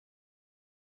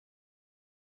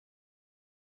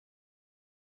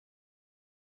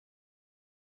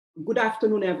Good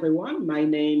afternoon, everyone. My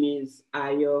name is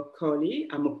Coly.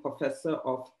 I'm a professor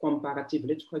of comparative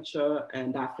literature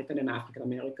and African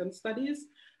American studies.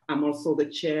 I'm also the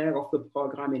chair of the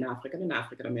program in African and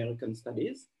African American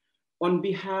studies. On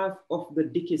behalf of the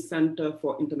Dickey Center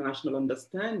for International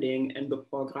Understanding and the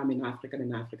program in African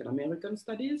and African American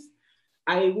studies,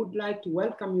 I would like to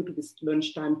welcome you to this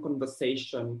lunchtime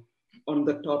conversation on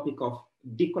the topic of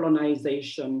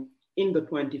decolonization in the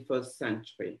 21st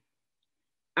century.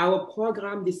 Our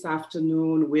program this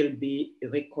afternoon will be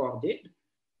recorded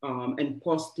and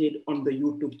posted on the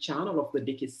YouTube channel of the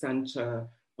Dickey Center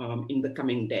in the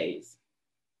coming days.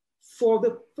 For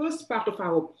the first part of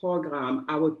our program,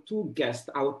 our two guests,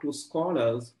 our two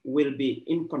scholars will be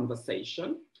in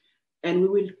conversation, and we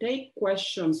will take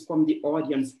questions from the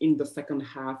audience in the second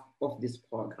half of this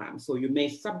program. So you may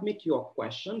submit your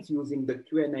questions using the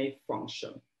Q&A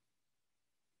function.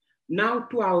 Now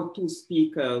to our two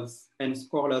speakers and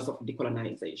scholars of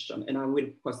decolonization, and I will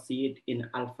proceed in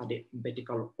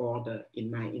alphabetical order in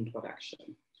my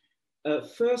introduction.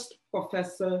 First,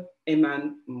 Professor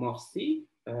Eman Morsi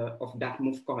of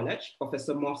Dartmouth College.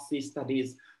 Professor Morsi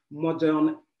studies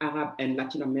modern Arab and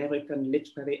Latin American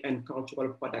literary and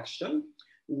cultural production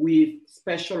with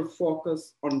special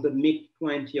focus on the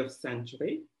mid-20th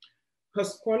century. Her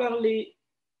scholarly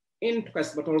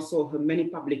interest, but also her many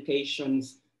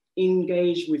publications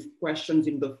engage with questions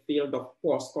in the field of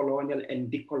post-colonial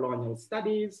and decolonial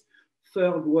studies,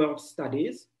 third world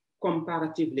studies,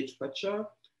 comparative literature,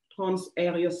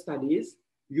 trans-area studies,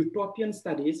 utopian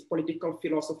studies, political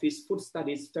philosophies, food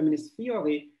studies, feminist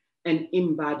theory, and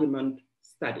embodiment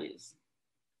studies.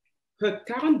 Her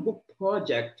current book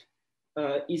project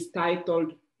is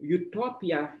titled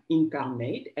Utopia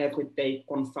Incarnate, Everyday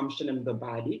Consumption in the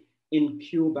Body in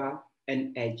Cuba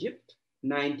and Egypt,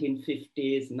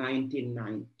 1950s,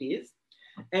 1990s.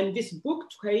 And this book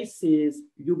traces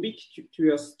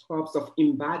ubiquitous tropes of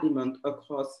embodiment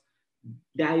across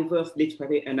diverse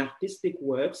literary and artistic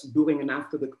works during and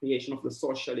after the creation of the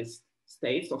socialist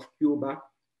states of Cuba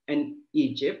and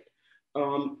Egypt.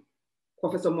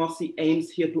 Professor Morsi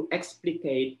aims here to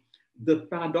explicate the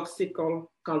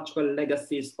paradoxical cultural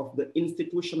legacies of the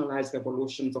institutionalized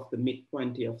revolutions of the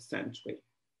mid-20th century.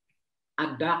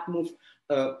 At Dartmouth,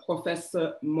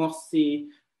 Professor Morsi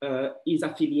is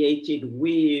affiliated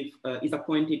with, is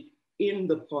appointed in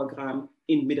the program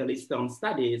in Middle Eastern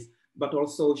Studies, but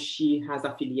also she has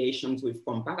affiliations with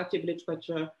comparative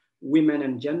literature, women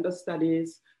and gender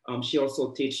studies. She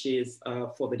also teaches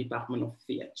for the Department of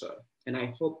Theater. And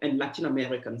I hope, and Latin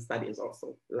American studies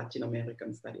also, Latin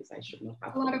American studies, I should not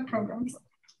have. A lot of programs.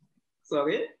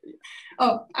 Sorry?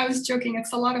 Oh, I was joking,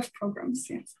 it's a lot of programs,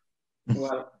 yes.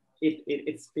 Well,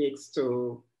 it speaks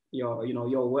to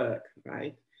your work,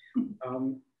 right?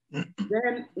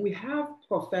 Then we have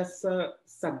Professor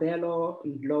Sabelo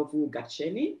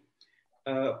Ndlovu-Gatsheni.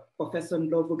 Professor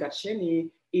Ndlovu-Gatsheni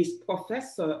is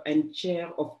professor and chair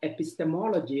of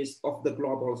epistemologies of the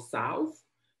Global South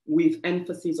with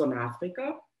emphasis on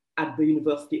Africa at the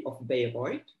University of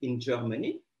Bayreuth in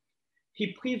Germany.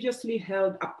 He previously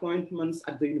held appointments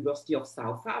at the University of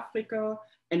South Africa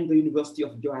and the University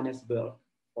of Johannesburg,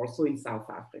 also in South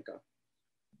Africa.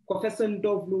 Professor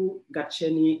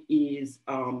Ndlovu-Gatsheni is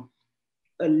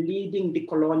a leading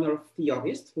decolonial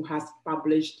theorist who has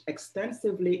published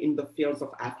extensively in the fields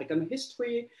of African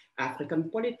history, African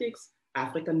politics,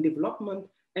 African development,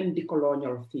 and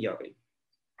decolonial theory.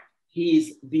 He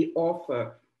is the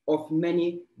author of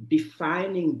many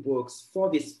defining books for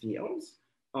these fields,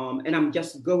 and I'm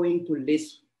just going to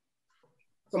list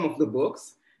some of the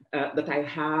books that I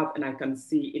have and I can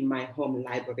see in my home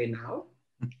library now.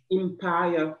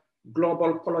 Empire,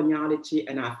 Global Coloniality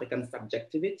and African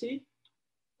Subjectivity,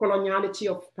 Coloniality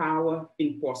of Power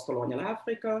in Post-Colonial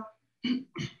Africa, The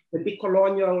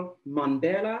Decolonial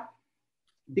Mandela,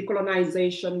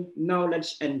 Decolonization,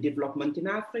 Knowledge and Development in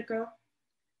Africa,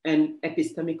 and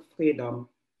Epistemic Freedom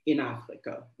in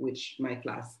Africa, which my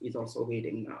class is also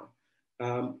reading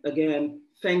now. Again,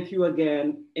 thank you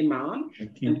again, Eman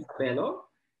and Sabelo,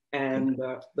 and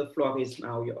the floor is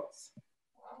now yours.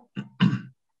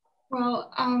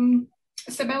 Well,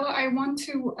 Sabelo, I want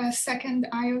to second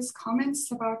Ayo's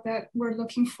comments about that. We're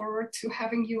looking forward to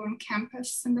having you on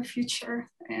campus in the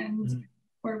future, and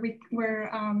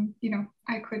where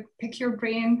I could pick your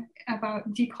brain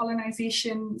about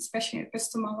decolonization, especially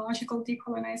epistemological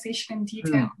decolonization in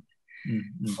detail.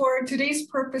 For today's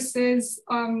purposes,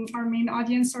 our main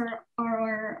audience are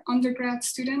our undergrad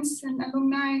students and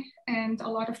alumni, and a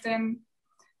lot of them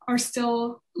are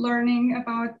still learning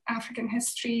about African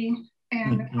history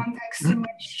and the context in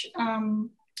which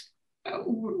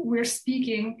we're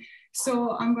speaking.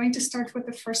 So I'm going to start with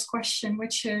the first question,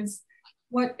 which is,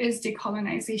 what is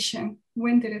decolonization?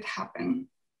 When did it happen?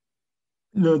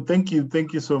 No, thank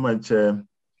you so much,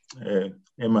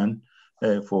 Eman,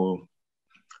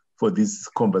 for this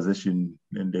conversation,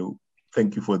 and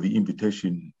thank you for the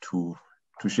invitation to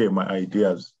share my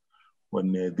ideas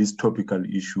on this topical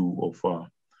issue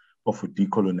of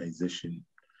decolonization.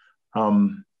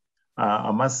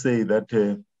 I must say that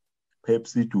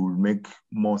perhaps it will make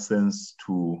more sense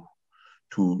to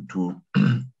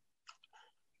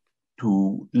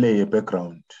lay a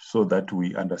background so that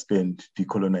we understand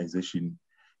decolonization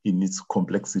in its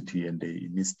complexity and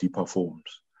in its deeper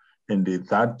forms. And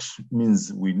that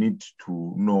means we need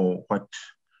to know what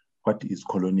is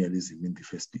colonialism in the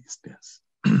first instance.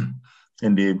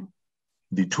 And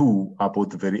the two are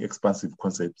both very expansive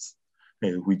concepts,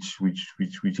 which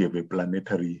have a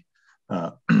planetary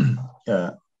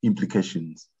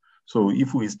implications. So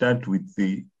if we start with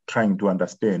trying to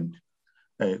understand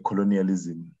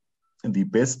colonialism, the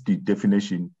best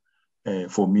definition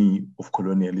for me of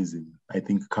colonialism, I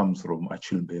think, comes from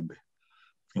Achille Mbembe,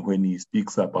 when he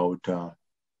speaks about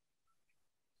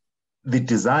the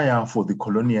desire for the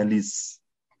colonialists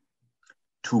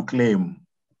to claim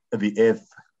the earth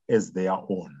as their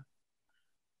own.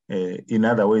 In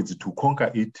other words, to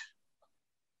conquer it.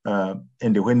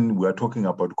 And when we are talking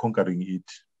about conquering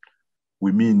it,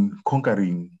 we mean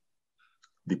conquering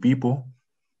the people,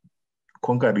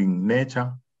 conquering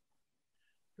nature,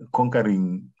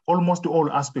 conquering almost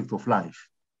all aspects of life,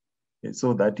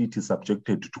 so that it is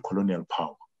subjected to colonial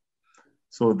power.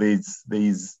 So there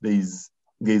is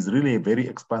really a very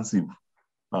expansive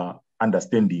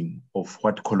understanding of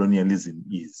what colonialism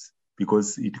is,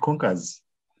 because it conquers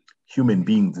human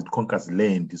beings, it conquers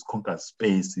land, it conquers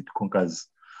space, it conquers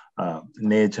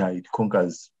nature, it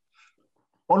conquers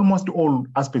almost all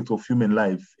aspects of human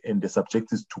life, and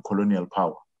subjects it to colonial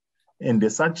power.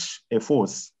 And such a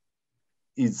force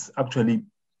is actually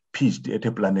pitched at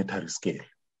a planetary scale.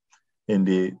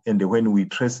 And when we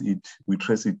trace it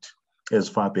as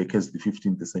far back as the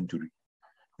 15th century.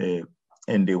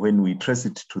 And when we trace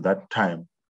it to that time,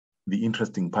 the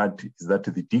interesting part is that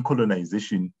the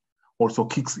decolonization also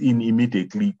kicks in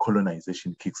immediately.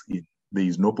 Colonization kicks in. There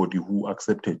is nobody who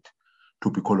accepted to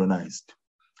be colonized.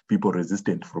 People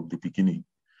resisted from the beginning.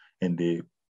 And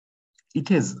it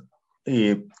has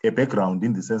a background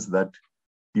in the sense that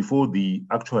before the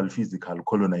actual physical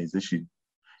colonization,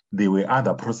 there were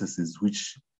other processes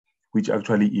which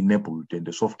actually enabled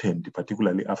and softened,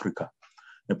 particularly Africa,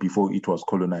 before it was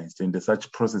colonized. And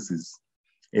such processes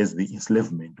as the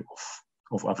enslavement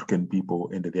of African people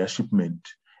and their shipment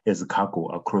as cargo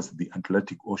across the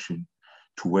Atlantic Ocean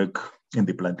to work in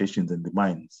the plantations and the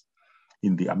mines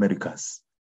in the Americas.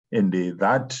 And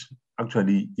that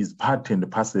actually is part and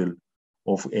parcel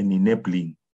of an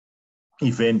enabling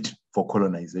event for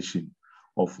colonization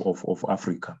of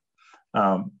Africa.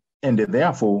 And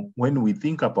therefore, when we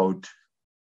think about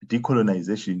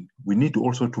decolonization, we need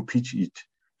also to pitch it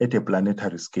at a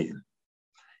planetary scale.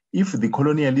 If the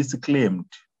colonialists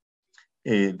claimed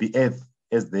the earth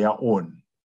as their own,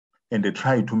 and they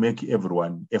tried to make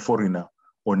everyone a foreigner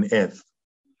on earth,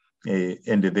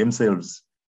 and themselves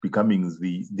becoming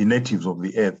the natives of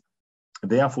the earth,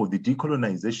 therefore the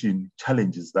decolonization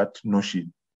challenges that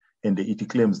notion, and it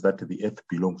claims that the earth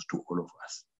belongs to all of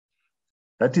us.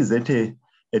 That is at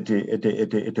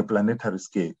a planetary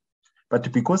scale.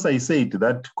 But because I said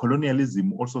that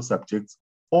colonialism also subjects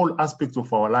all aspects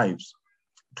of our lives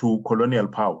to colonial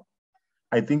power,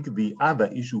 I think the other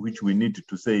issue which we need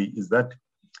to say is that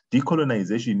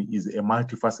decolonization is a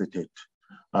multifaceted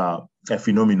a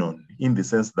phenomenon, in the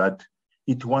sense that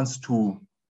it wants to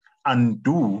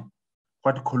undo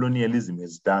what colonialism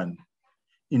has done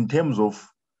in terms of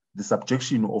the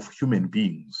subjection of human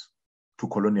beings to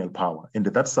colonial power. And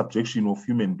that subjection of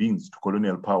human beings to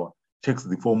colonial power takes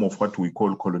the form of what we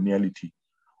call coloniality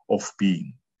of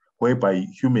being, whereby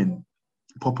human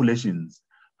populations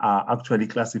are actually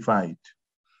classified,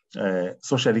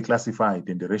 socially classified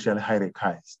and racially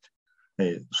hierarchized,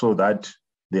 so that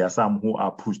there are some who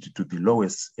are pushed to the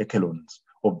lowest echelons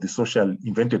of the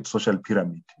invented social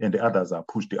pyramid, and the others are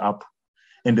pushed up.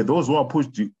 And those who are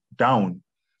pushed down,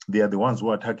 they are the ones who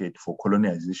are targeted for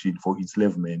colonization, for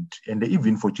enslavement, and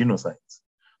even for genocides.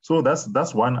 So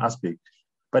that's one aspect.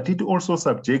 But it also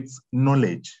subjects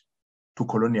knowledge to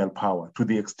colonial power, to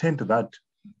the extent that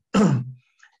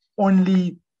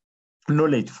only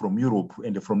knowledge from Europe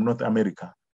and from North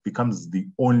America becomes the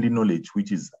only knowledge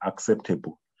which is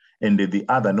acceptable. And the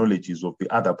other knowledges of the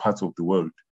other parts of the world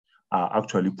are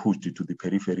actually pushed to the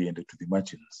periphery and to the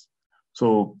margins.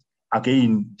 So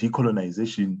again,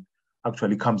 decolonization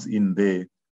actually comes in there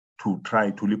to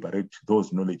try to liberate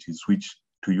those knowledges, which,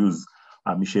 to use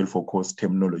Michel Foucault's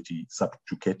terminology,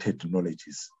 subjugated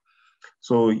knowledges.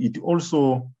 So it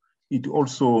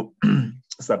also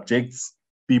subjects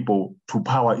people to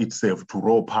power itself, to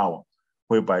raw power,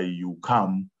 whereby you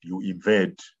come, you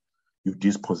invade, you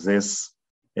dispossess,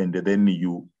 and then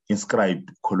you inscribe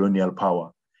colonial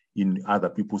power in other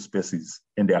people's spaces.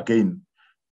 And again,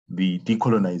 the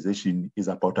decolonization is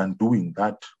about undoing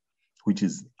that, which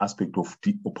is aspect of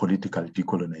political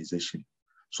decolonization.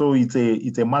 So it's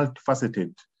a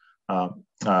multifaceted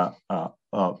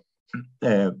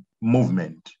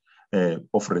movement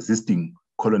of resisting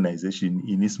colonization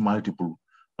in its multiple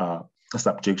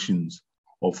subjections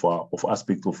of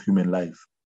aspects of human life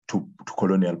to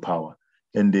colonial power.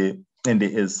 And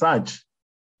as such,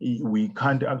 we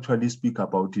can't actually speak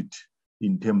about it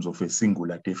in terms of a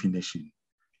singular definition,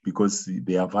 because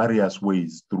there are various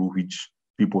ways through which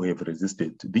people have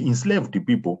resisted. The enslaved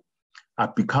people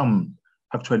have become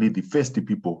actually the first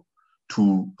people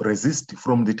to resist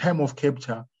from the time of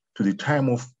capture to the time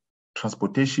of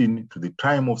transportation to the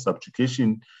time of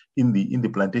subjugation in the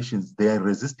plantations. They are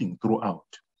resisting throughout.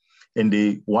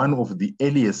 And one of the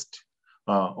earliest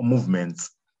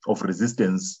movements of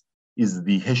resistance is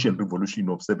the Haitian Revolution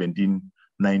of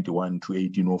 1791 to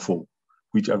 1804,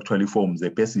 which actually forms the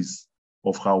basis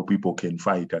of how people can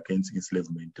fight against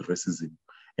enslavement, racism,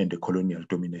 and the colonial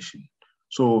domination.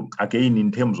 So again,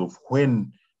 in terms of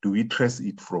when do we trace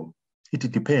it from, it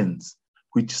depends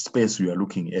which space we are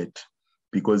looking at,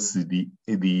 because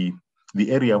the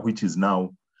area which is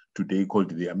now today called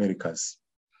the Americas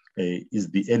is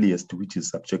the earliest which is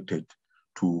subjected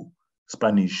to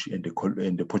Spanish and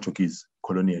the Portuguese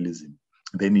colonialism.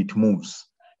 Then it moves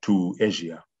to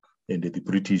Asia, and the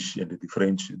British and the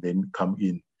French then come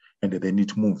in, and then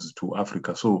it moves to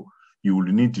Africa. So you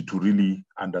will need to really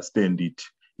understand it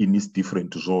in its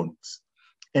different zones.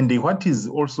 And what is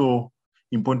also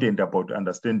important about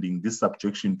understanding this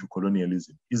subjection to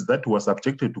colonialism is that we are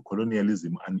subjected to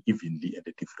colonialism unevenly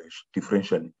and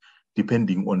differentially,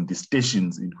 depending on the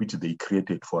stations in which they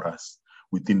created for us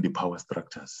within the power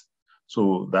structures.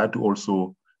 So that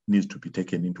also needs to be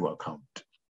taken into account.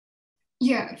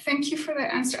 Yeah, thank you for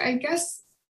that answer. I guess,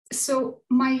 so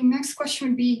my next question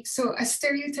would be, so a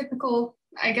stereotypical,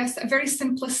 I guess, a very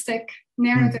simplistic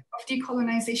narrative of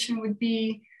decolonization would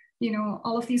be, you know,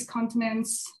 all of these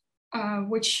continents,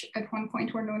 which at one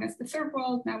point were known as the Third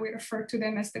World, now we refer to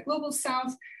them as the Global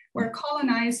South, were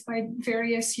colonized by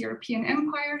various European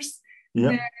empires.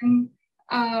 Yeah. Then,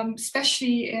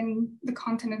 especially in the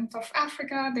continent of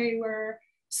Africa, they were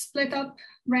split up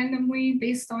randomly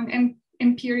based on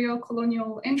imperial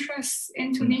colonial interests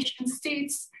into nation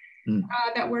states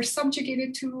that were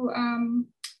subjugated to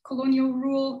colonial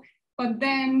rule. But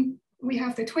then we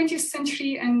have the 20th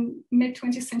century, and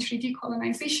mid-20th century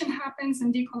decolonization happens,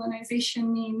 and decolonization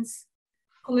means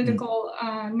political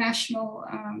national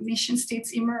nation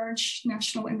states emerge,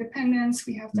 national independence,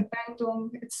 we have the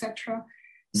Bandung, etc.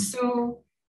 So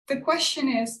the question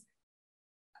is,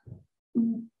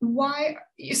 why?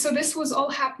 So this was all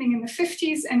happening in the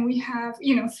 50s, and we have,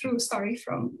 you know,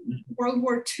 from World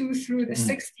War II through the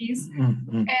 60s.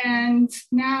 And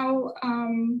now,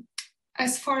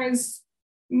 as far as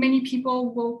many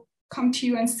people will come to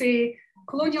you and say,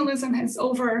 colonialism is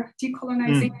over,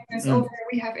 decolonization is over,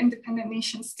 we have independent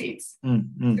nation states.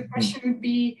 The question would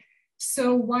be,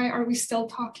 so why are we still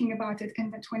talking about it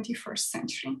in the 21st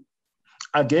century?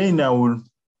 Again, I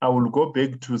will go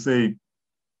back to say,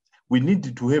 we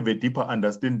need to have a deeper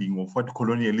understanding of what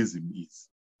colonialism is.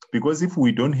 Because if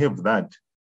we don't have that,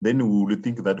 then we will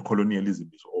think that colonialism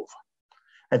is over.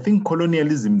 I think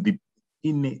colonialism,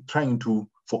 in trying to,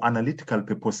 for analytical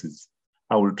purposes,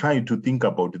 I will try to think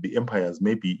about the empires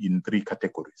maybe in three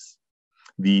categories.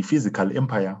 The physical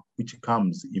empire, which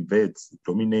comes, invades,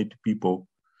 dominates people.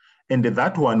 And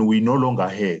that one we no longer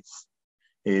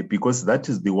have, because that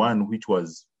is the one which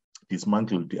was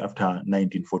dismantled after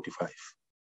 1945.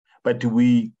 But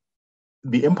the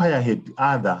empire had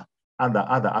other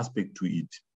aspects to it,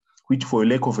 which, for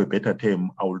lack of a better term,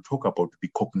 I will talk about the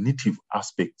cognitive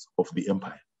aspects of the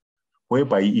empire,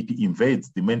 whereby it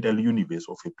invades the mental universe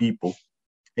of a people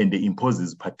and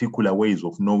imposes particular ways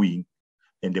of knowing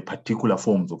and the particular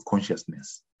forms of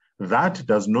consciousness. That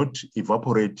does not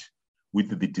evaporate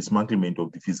with the dismantlement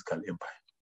of the physical empire.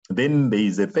 Then there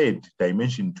is a third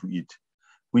dimension to it,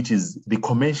 which is the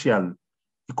commercial,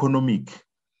 economic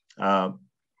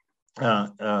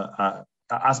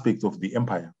aspect of the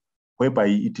empire, whereby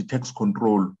it takes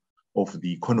control of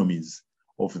the economies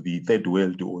of the third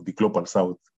world or the global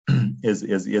south, as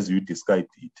you described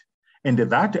it. And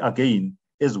that, again,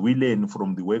 as we learn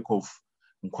from the work of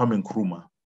Kwame Nkrumah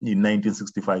in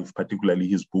 1965, particularly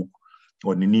his book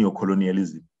on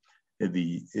neo-colonialism,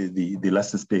 the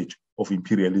last stage of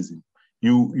imperialism,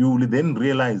 you will then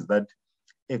realize that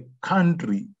a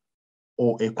country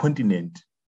or a continent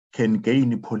can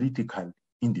gain political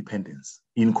independence.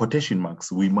 In quotation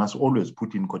marks, we must always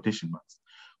put in quotation marks,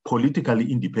 political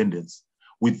independence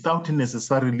without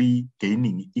necessarily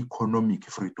gaining economic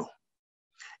freedom.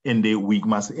 And we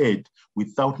must add,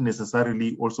 without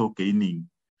necessarily also gaining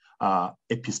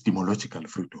epistemological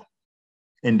freedom.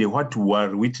 And what we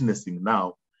are witnessing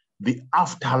now, the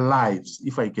afterlives,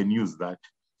 if I can use that,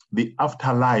 the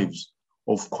afterlives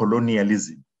of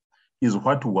colonialism is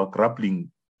what we are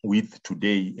grappling with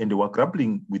today. And we are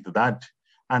grappling with that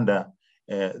under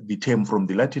the term from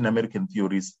the Latin American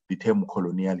theories, the term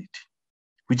coloniality,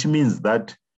 which means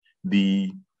that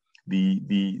the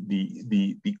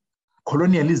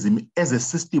colonialism as a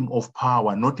system of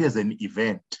power, not as an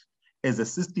event, as a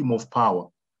system of power,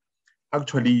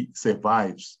 actually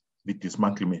survives the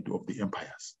dismantlement of the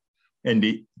empires. And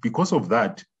because of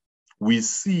that, we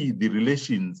see the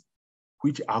relations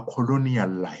which are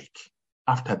colonial-like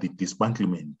after the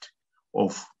dismantlement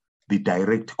of the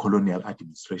direct colonial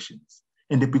administrations.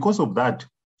 And because of that,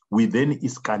 we then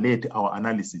escalate our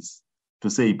analysis to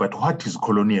say, but what is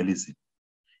colonialism?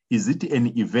 Is it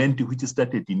an event which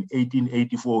started in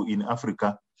 1884 in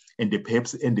Africa and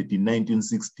perhaps ended in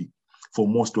 1960 for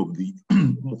most of the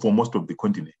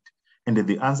continent? And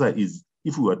the answer is,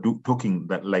 if we are talking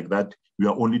like that, we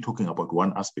are only talking about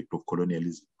one aspect of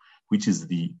colonialism, which is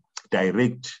the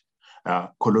direct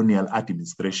colonial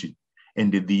administration.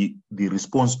 And the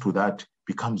response to that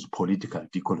becomes political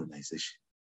decolonization.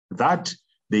 That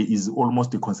there is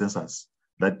almost a consensus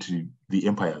that the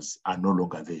empires are no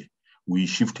longer there. We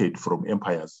shifted from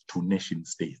empires to nation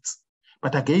states.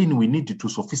 But again, we need to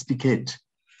sophisticate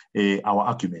our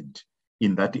argument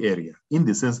in that area, in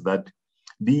the sense that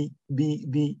the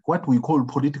what we call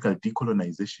political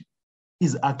decolonization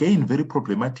is again very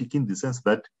problematic, in the sense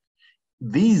that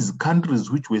these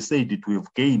countries which were said to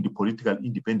have gained political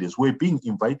independence were being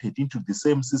invited into the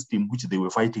same system which they were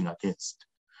fighting against.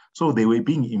 So they were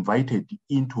being invited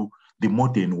into the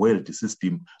modern world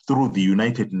system through the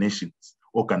United Nations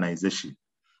organization.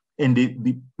 And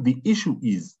the issue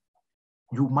is,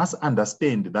 you must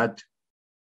understand that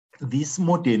this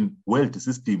modern world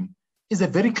system is a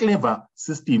very clever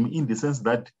system, in the sense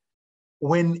that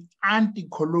when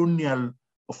anti-colonial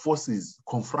forces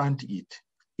confront it,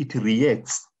 it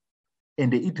reacts.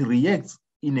 And it reacts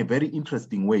in a very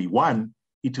interesting way. One,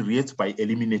 it reacts by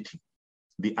eliminating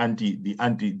the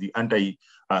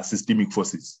anti-systemic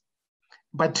forces.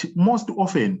 But most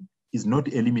often is not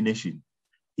elimination.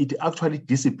 It actually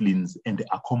disciplines and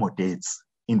accommodates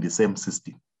in the same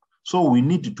system. So we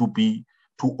need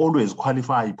to always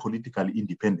qualify political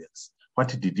independence.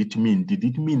 What did it mean? Did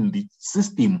it mean the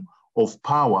system of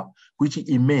power which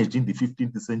emerged in the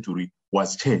 15th century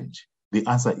was changed? The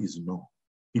answer is no,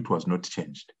 it was not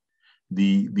changed.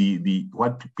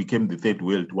 What became the third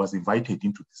world was invited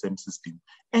into the same system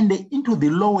and into the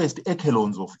lowest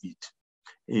echelons of it.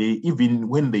 Even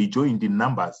when they joined in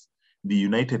numbers, the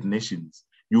United Nations,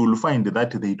 you will find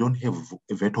that they don't have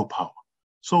a veto power.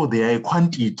 So they are a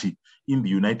quantity in the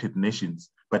United Nations,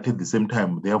 but at the same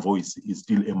time, their voice is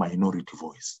still a minority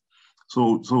voice.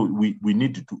 So we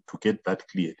need to get that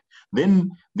cleared.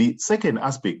 Then the second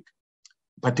aspect,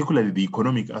 particularly the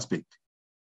economic aspect,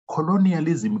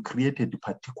 colonialism created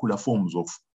particular forms of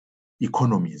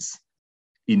economies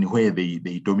in where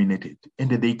they dominated. And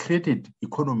they created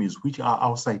economies which are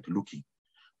outside looking,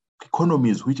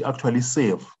 economies which actually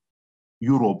serve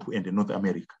Europe and North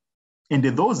America. And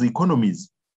those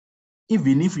economies,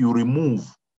 even if you remove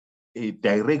a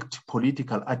direct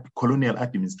political colonial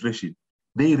administration,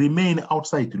 they remain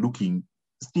outside looking,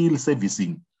 still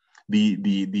servicing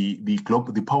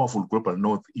the powerful global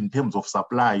north in terms of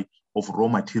supply of raw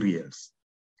materials,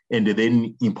 and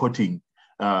then importing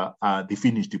the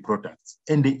finished products.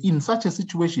 And in such a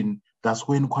situation, that's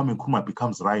when Kwame Nkrumah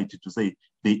becomes right to say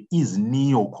there is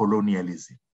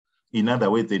neo-colonialism. In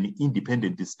other words, an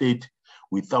independent state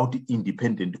without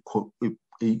independent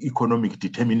economic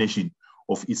determination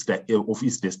of its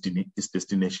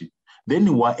destination.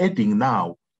 Then we are adding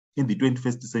now, in the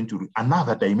 21st century,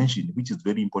 another dimension, which is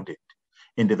very important.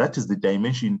 And that is the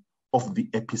dimension of the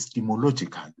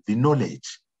epistemological, the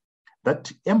knowledge. That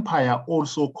empire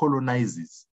also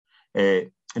colonizes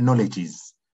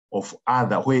knowledges of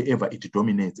other, wherever it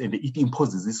dominates, and it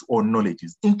imposes its own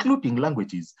knowledges, including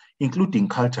languages, including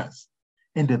cultures.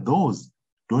 And those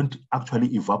don't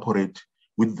actually evaporate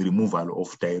with the removal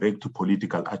of direct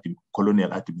political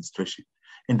colonial administration.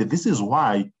 And this is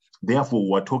why, therefore,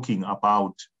 we're talking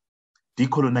about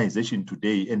decolonization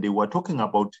today, and they were talking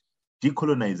about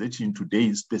decolonization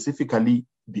today, specifically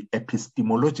the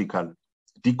epistemological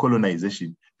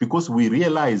decolonization, because we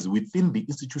realize within the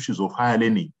institutions of higher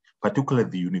learning, particularly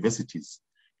the universities,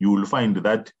 you will find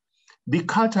that the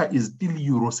culture is still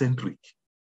Eurocentric.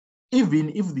 Even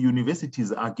if the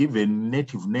universities are given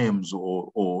native names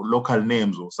or local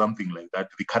names or something like that,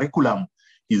 the curriculum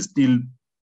is still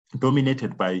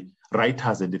dominated by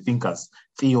writers and thinkers,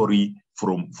 theory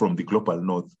from the global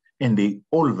north. And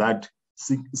all that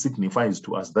signifies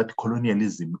to us that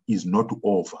colonialism is not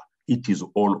over. It is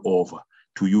all over,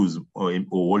 to use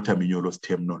Walter Mignolo's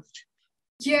terminology.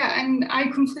 Yeah, and I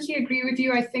completely agree with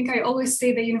you. I think I always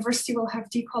say the university will have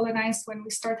decolonized when we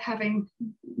start having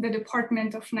the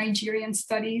Department of Nigerian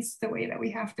Studies, the way that we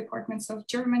have departments of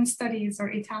German studies or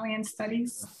Italian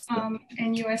studies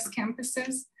in US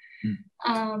campuses.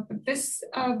 But this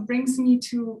brings me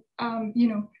to,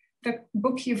 the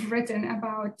book you've written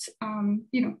about,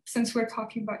 since we're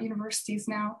talking about universities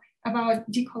now, about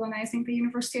decolonizing the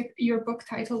university. Your book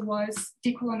title was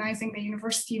Decolonizing the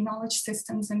University Knowledge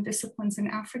Systems and Disciplines in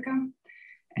Africa.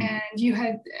 And you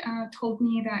had told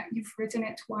me that you've written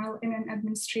it while in an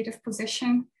administrative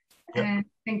position and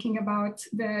thinking about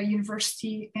the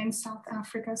university in South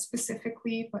Africa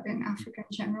specifically, but in Africa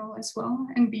in general as well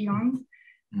and beyond.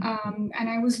 And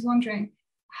I was wondering,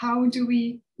 how do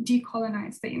we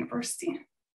decolonize the university?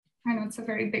 I know it's a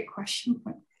very big question,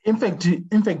 but in fact,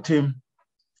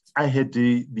 I had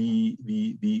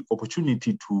the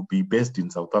opportunity to be based in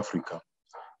South Africa,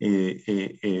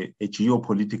 a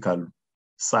geopolitical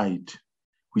site,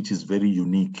 which is very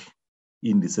unique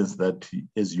in the sense that,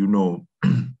 as you know,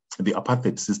 the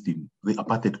apartheid system, the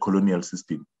apartheid colonial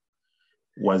system,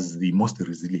 was the most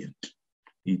resilient.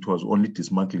 It was only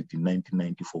dismantled in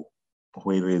 1994,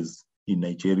 whereas in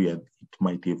Nigeria, it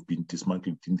might have been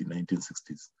dismantled in the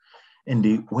 1960s.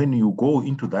 And when you go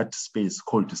into that space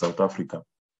called South Africa,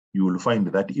 you will find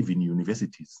that even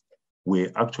universities were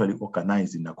actually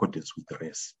organized in accordance with the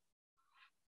race.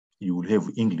 You will have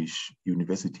English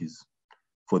universities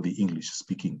for the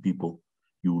English-speaking people.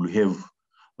 You will have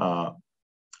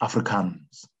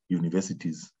Afrikaans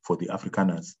universities for the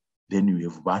Afrikaners. Then you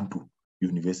have Bantu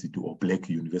university or Black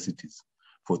universities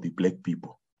for the Black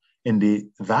people. And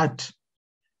that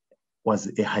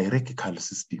was a hierarchical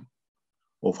system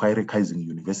of hierarchizing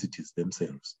universities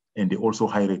themselves, and they also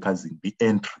hierarchizing the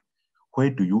entry. Where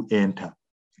do you enter?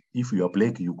 If you are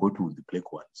Black, you go to the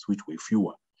Black ones, which were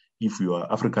fewer. If you are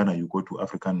Afrikaner, you go to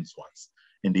Afrikaans ones.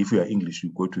 And if you are English,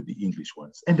 you go to the English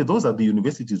ones. And those are the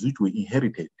universities which were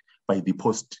inherited by the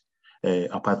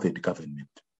post-apartheid government.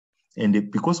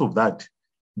 And because of that,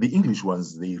 the English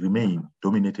ones, they remain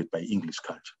dominated by English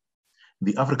culture.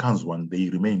 The Afrikaans one, they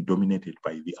remain dominated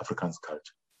by the Afrikaans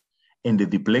culture. And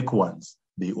the Black ones,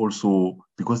 they also,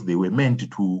 because they were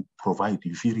meant to provide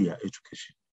inferior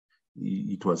education,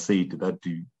 it was said that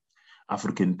the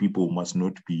African people must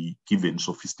not be given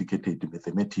sophisticated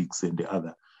mathematics and the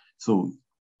other. So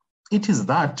it is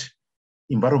that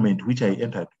environment which I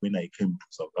entered when I came to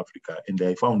South Africa, and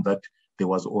I found that there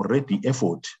was already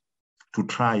effort to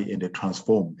try and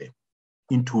transform them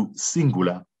into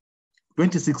singular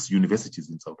 26 universities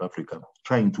in South Africa,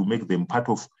 trying to make them part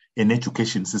of an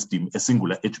education system, a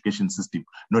singular education system,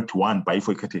 not one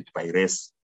bifurcated by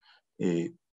race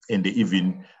and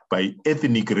even by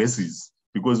ethnic races.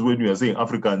 Because when we are saying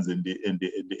Africans and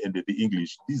the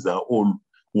English, these are all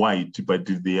white, but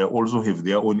they also have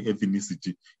their own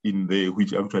ethnicity in there,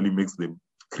 which actually makes them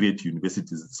create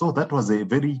universities. So that was a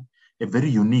very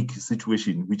unique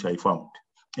situation which I found.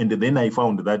 And then I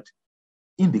found that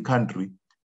in the country,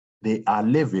 there are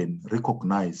 11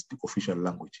 recognized official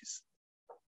languages.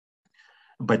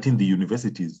 But in the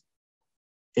universities,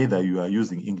 either you are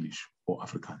using English or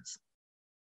Afrikaans.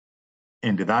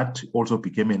 And that also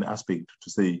became an aspect to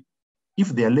say, if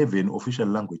there are 11 official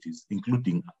languages,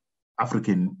 including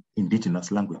African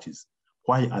indigenous languages,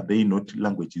 why are they not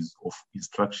languages of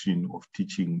instruction, of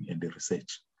teaching, and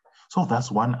research? So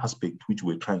that's one aspect which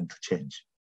we're trying to change.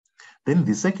 Then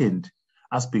the second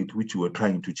aspect which we're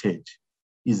trying to change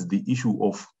is the issue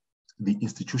of the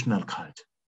institutional culture.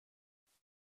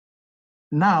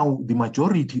 Now, the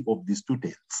majority of the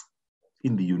students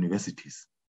in the universities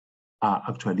are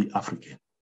actually African,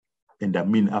 and I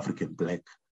mean African Black.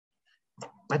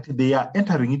 But they are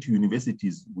entering into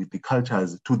universities with the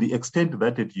cultures to the extent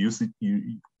that at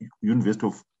University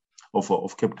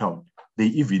of Cape Town, they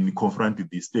even confronted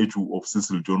the statue of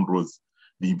Cecil John Rose,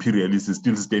 the imperialist, is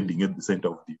still standing at the center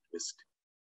of the university.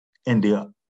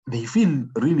 And they feel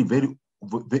really very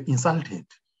insulted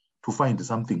to find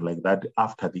something like that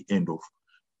after the end of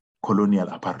colonial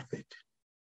apartheid.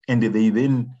 And they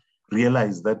then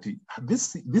realize that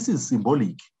this is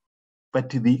symbolic, but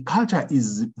the culture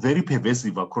is very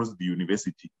pervasive across the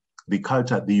university. The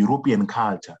culture, the European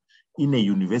culture, in a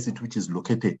university which is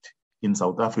located in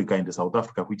South Africa, and South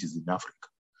Africa which is in Africa.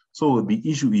 So the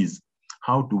issue is,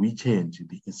 how do we change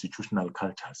the institutional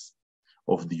cultures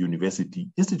of the university?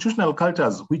 Institutional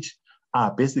cultures which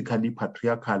are basically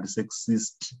patriarchal,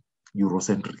 sexist,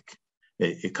 Eurocentric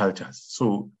cultures.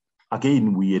 So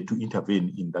again, we had to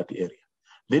intervene in that area.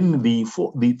 Then the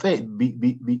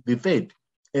third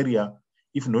area,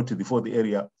 if not the fourth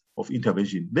area of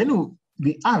intervention, then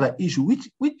the other issue,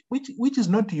 which is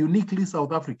not uniquely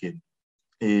South African,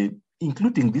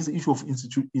 including this issue of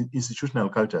institutional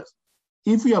cultures.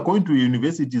 If we are going to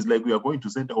universities like we are going to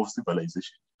Center of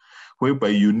Civilization, whereby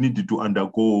you need to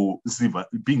undergo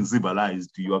being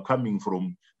civilized, you are coming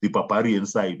from the barbarian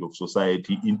side of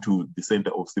society into the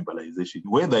Center of Civilization.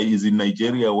 Whether it is in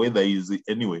Nigeria, whether it is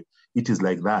anywhere, it is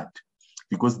like that,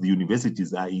 because the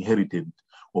universities are inherited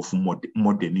of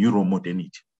modern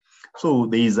Euro-modernity. So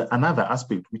there is another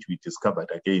aspect which we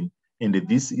discovered again, and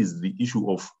this is the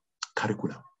issue of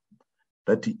curriculum.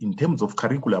 That in terms of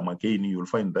curriculum, again, you'll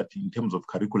find that in terms of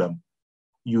curriculum,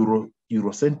 European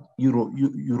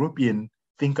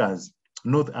thinkers,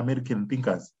 North American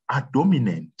thinkers are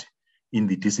dominant in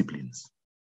the disciplines.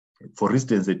 For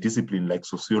instance, a discipline like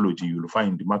sociology, you'll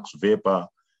find Max Weber,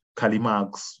 Karl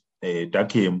Marx,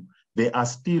 Durkheim, they are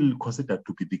still considered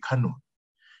to be the canon.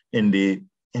 And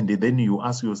then you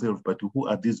ask yourself, but who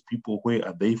are these people? Where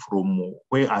are they from?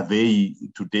 Where are they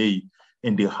today?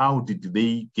 And how did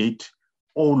they get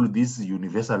all this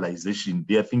universalization?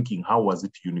 They are thinking, how was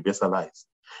it universalized?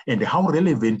 And how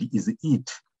relevant is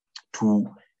it to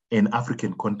an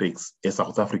African context, a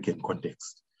South African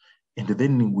context? And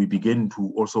then we begin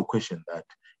to also question that.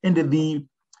 And the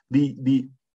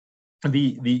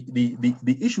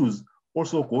issues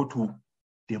also go to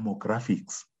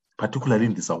demographics, particularly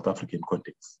in the South African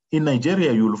context. In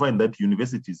Nigeria, you will find that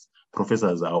universities,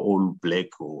 professors are all black,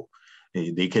 or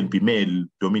they can be male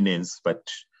dominance, but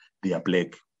they are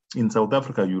black. In South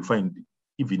Africa, you'll find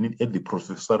even at the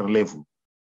professor level,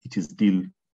 it is still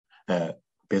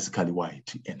basically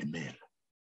white and male.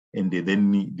 And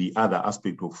then the other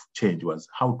aspect of change was,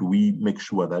 how do we make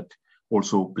sure that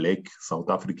also black South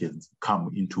Africans come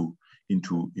into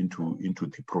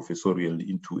the professorial,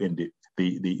 and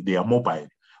they are mobile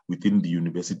within the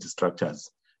university structures,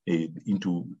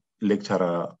 into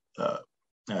lecturer,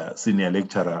 senior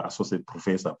lecturer, associate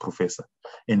professor, professor.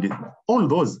 And all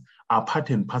those are part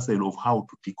and parcel of how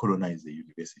to decolonize the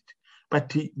university. But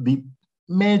the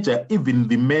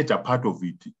major part of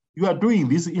it, you are doing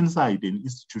this inside an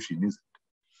institution, isn't it?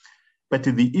 But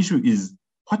the issue is,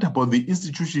 what about the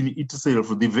institution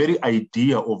itself, the very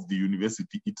idea of the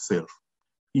university itself?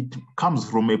 It comes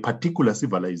from a particular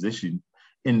civilization,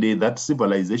 and that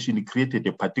civilization created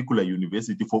a particular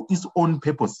university for its own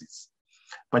purposes.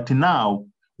 But now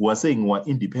we are saying we are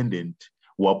independent,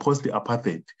 we are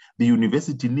post-apartheid. The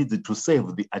university needs to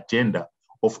serve the agenda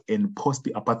of a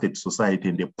post-apartheid society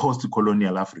and a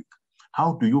post-colonial Africa.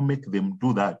 How do you make them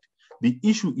do that? The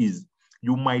issue is,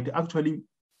 you might actually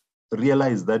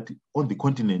realize that on the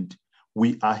continent,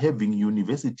 we are having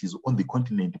universities on the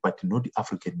continent, but not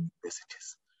African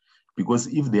universities. Because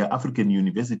if they are African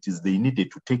universities, they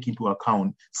needed to take into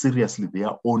account seriously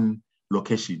their own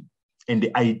location. And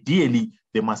ideally,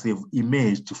 they must have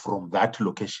emerged from that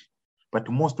location. But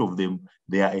most of them,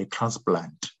 they are a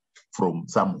transplant from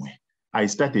somewhere. I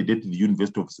started at the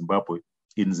University of Zimbabwe.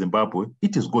 In Zimbabwe,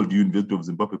 it is called the University of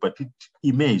Zimbabwe, but it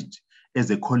emerged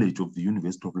as a college of the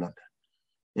University of London.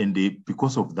 And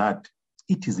because of that,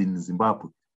 it is in Zimbabwe.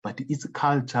 But its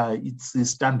culture, its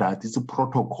standards, its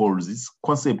protocols, its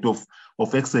concept of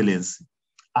excellence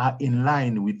are in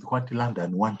line with what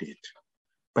London wanted.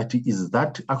 But is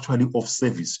that actually of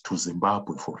service to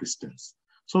Zimbabwe, for instance?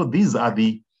 So these are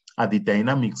the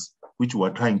dynamics which we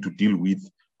are trying to deal with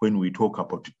when we talk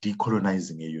about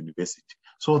decolonizing a university,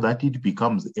 so that it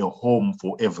becomes a home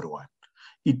for everyone.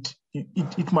 It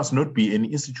must not be an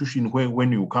institution where,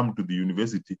 when you come to the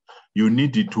university, you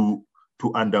need to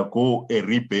undergo a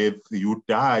rebirth. You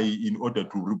die in order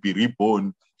to be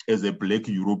reborn as a Black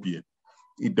European.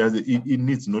 It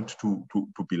needs not to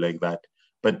be like that.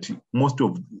 But most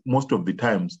of the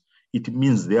times, it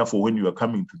means, therefore, when you are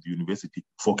coming to the university,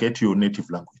 forget your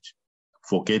native language,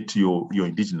 forget your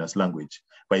indigenous language.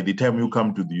 By the time you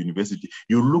come to the university,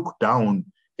 you look down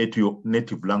at your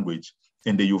native language,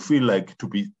 and you feel like to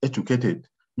be educated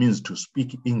means to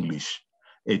speak English.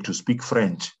 to speak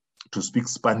French, to speak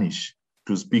Spanish,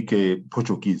 to speak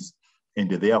Portuguese, and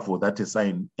therefore that is a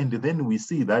sign. And then we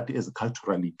see that as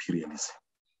cultural imperialism.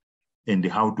 And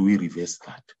how do we reverse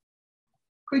that?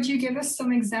 Could you give us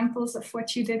some examples of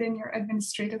what you did in your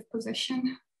administrative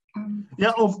position?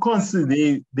 Yeah, of course,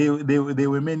 there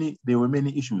were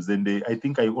many issues, and I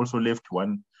think I also left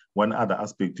one other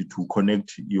aspect to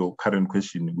connect your current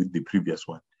question with the previous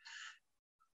one.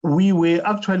 We were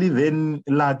actually then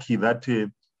lucky that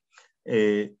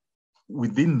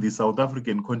within the South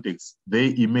African context,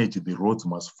 they emerged the roads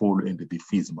must fall and the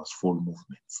fees must fall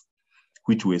movements,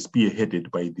 which were spearheaded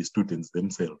by the students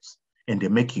themselves, and they're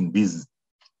making these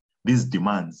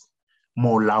demands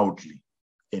more loudly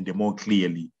and more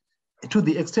clearly, to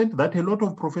the extent that a lot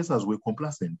of professors were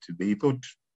complacent. They thought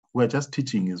we're just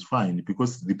teaching is fine,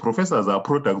 because the professors are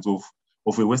products of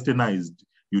a westernized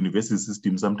university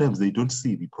system. Sometimes they don't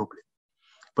see the problem.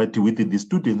 But with the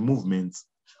student movements,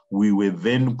 we were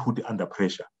then put under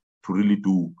pressure to really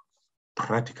do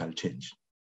practical change.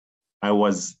 I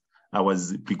was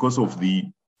because of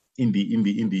in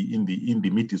the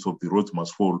midst of the Roads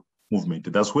Must Fall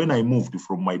movement. That's when I moved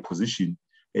from my position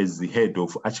as the head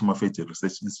of Achimafete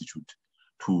Research Institute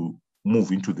to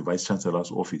move into the Vice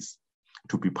Chancellor's office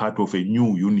to be part of a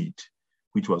new unit,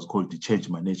 which was called the Change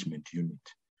Management Unit,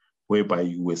 whereby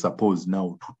we were supposed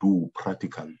now to do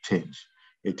practical change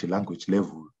at a language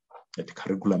level, at a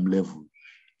curriculum level,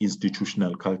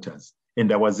 institutional cultures.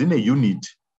 And I was in a unit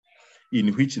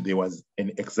in which there was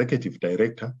an executive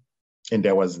director, and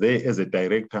I was there as a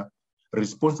director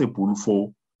responsible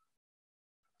for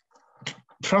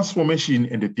transformation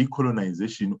and the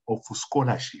decolonization of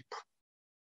scholarship.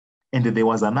 And there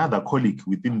was another colleague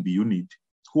within the unit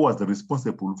who was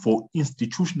responsible for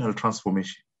institutional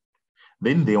transformation.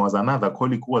 Then there was another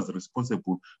colleague who was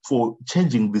responsible for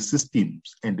changing the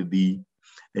systems and the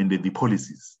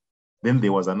policies. Then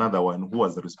there was another one who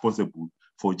was responsible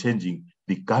for changing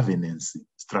the governance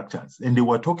structures. And they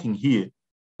were talking here,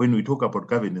 when we talk about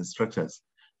governance structures,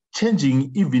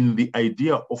 changing even the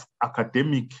idea of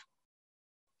academic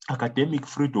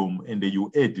freedom, and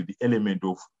you add the element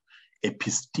of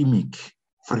epistemic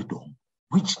freedom,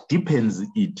 which deepens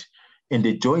it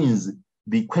and joins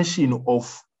the question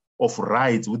of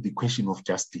rights with the question of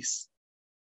justice.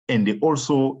 And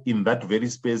also in that very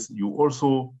space, you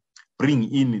also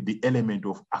bring in the element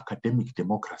of academic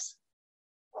democracy.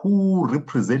 Who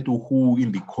represent who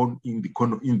in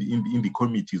the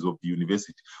committees of the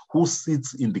university? Who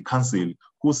sits in the council?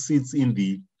 Who sits in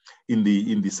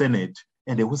the Senate?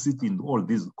 And who sits in all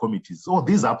these committees? So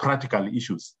these are practical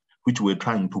issues which we're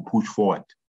trying to push forward.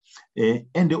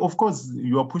 And of course,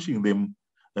 you are pushing them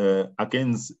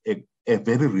against a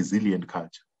very resilient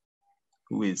culture,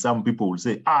 where some people will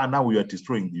say, now we are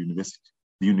destroying the university.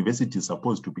 The university is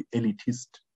supposed to be elitist.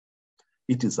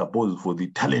 It is supposed for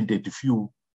the talented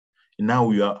few. Now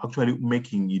we are actually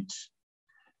making it,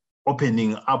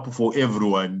 opening up for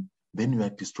everyone. Then you are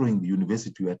destroying the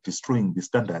university, you are destroying the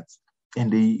standards.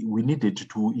 And we needed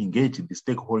to engage the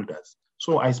stakeholders.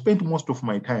 So I spent most of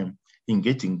my time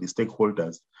engaging the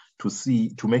stakeholders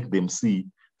to make them see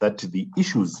that the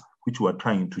issues which we are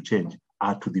trying to change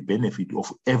are to the benefit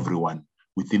of everyone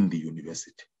within the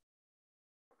university.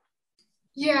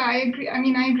 Yeah, I agree. I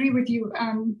mean, I agree with you.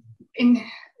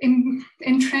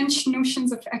 Entrenched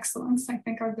notions of excellence, I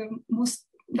think, are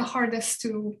the hardest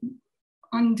to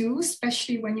undo,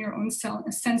 especially when your own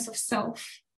sense of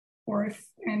self-worth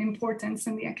and importance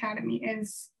in the academy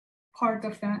is part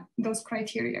of those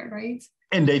criteria, right?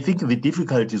 And I think the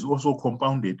difficulty is also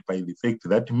compounded by the fact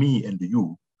that me and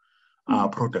you are a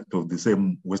product of the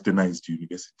same westernized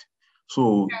university.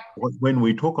 So when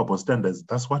we talk about standards,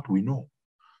 that's what we know.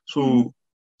 So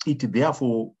it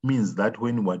therefore means that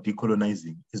when we're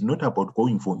decolonizing, it's not about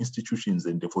going for institutions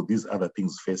and for these other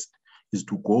things first, is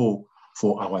to go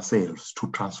for ourselves,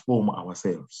 to transform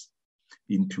ourselves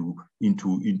into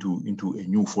a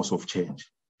new force of change,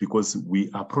 because we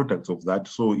are products of that.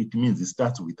 So it means it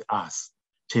starts with us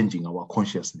changing our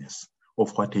consciousness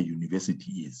of what a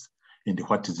university is and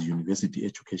what is university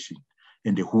education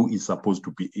and who is supposed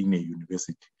to be in a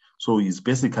university. So it's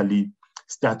basically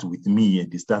starts with me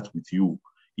and it starts with you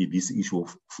in this issue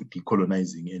of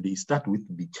decolonizing, and it starts with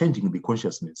changing the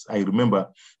consciousness. I remember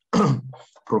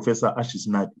Professor Ashish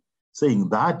Nadi saying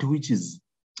that which is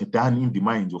done in the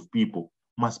minds of people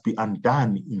must be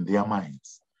undone in their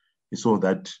minds so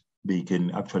that they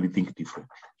can actually think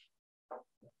differently.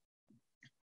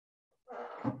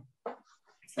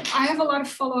 So I have a lot of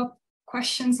follow-up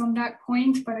questions on that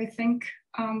point, but I think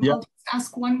I'll just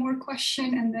ask one more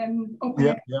question and then open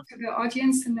it up to the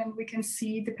audience, and then we can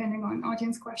see, depending on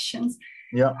audience questions.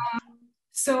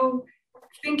 So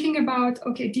thinking about,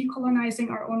 okay, decolonizing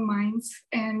our own minds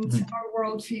and our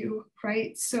worldview,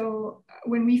 right? So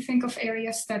when we think of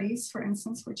area studies, for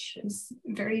instance, which is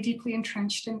very deeply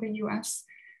entrenched in the US,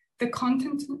 the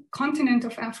continent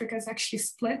of Africa is actually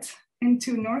split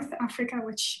into North Africa,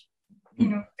 which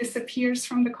disappears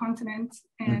from the continent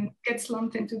and gets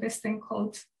lumped into this thing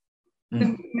called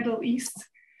the Middle East,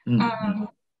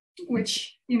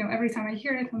 which, every time I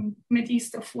hear it, I'm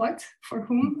Mid-East of what, for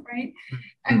whom, right?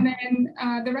 And then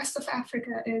the rest of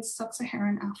Africa is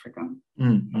Sub-Saharan Africa.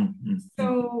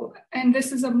 So, and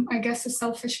this is, I guess, a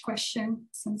selfish question,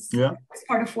 since it's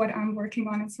part of what I'm working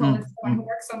on as well as someone who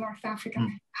works on North Africa.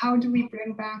 How do we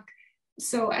bring back,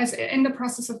 so as in the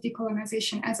process of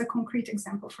decolonization, as a concrete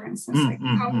example, for instance, like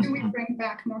how do we bring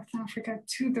back North Africa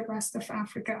to the rest of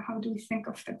Africa? How do we think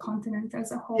of the continent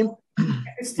as a whole?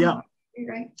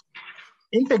 Right?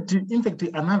 In fact,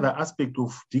 another aspect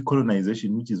of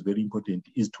decolonization, which is very important,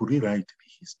 is to rewrite the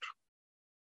history.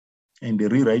 And the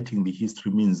rewriting the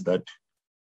history means that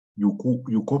you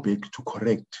go back to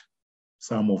correct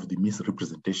some of the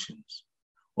misrepresentations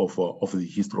of the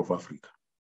history of Africa.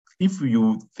 If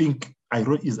you think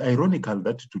it's ironical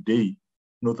that today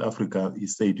North Africa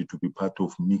is said to be part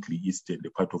of Middle East and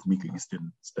a part of Middle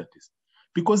Eastern studies,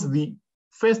 because the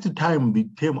first time the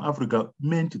term Africa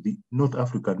meant the North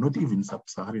Africa, not even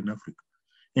Sub-Saharan Africa.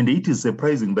 And it is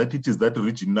surprising that it is that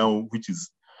region now which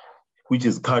is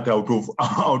cut out of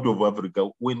Africa.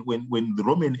 When the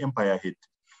Roman Empire had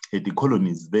the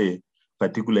colonies there,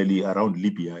 particularly around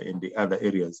Libya and the other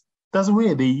areas, that's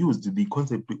where they used the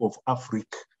concept of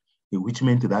Africa, which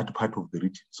meant that part of the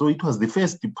region. So it was the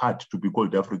first part to be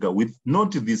called Africa, with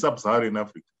not the Sub-Saharan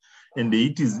Africa. And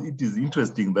it is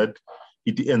interesting that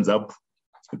it ends up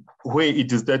where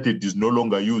it started is no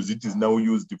longer used. It is now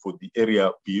used for the area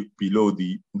below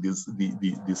the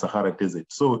Sahara Desert.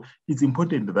 So it's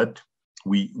important that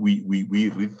we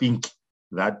rethink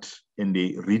that and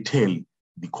they retell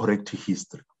the correct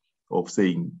history of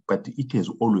saying, but it has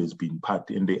always been part.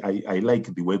 And I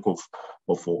like the work of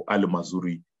Al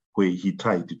Mazuri, where he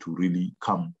tried to really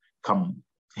come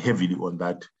heavily on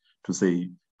that to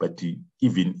say, but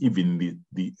even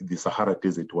the Sahara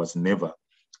Desert was never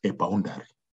a boundary.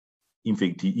 In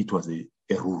fact, it was a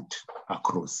route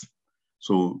across.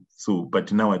 So,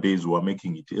 but nowadays we are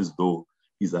making it as though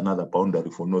it's another boundary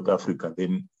for North Africa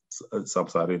than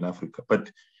Sub-Saharan Africa.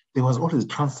 But there was always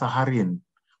trans-Saharan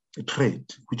trade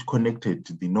which connected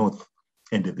the North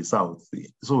and the South.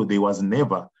 So there was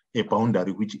never a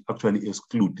boundary which actually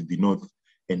excluded the North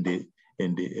and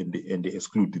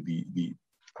exclude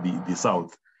the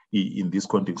South in this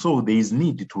context. So there is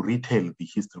need to retell the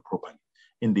history properly.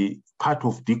 And the part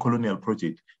of decolonial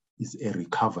project is a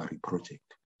recovery project.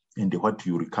 And what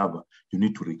you recover, you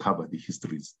need to recover the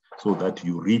histories so that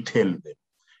you retell them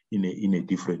in a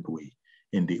different way.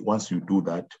 And once you do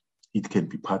that, it can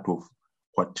be part of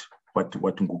what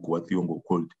Nguku wa Thiong'o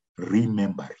called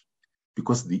remembering.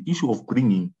 Because the issue of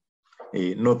bringing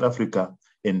North Africa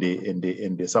and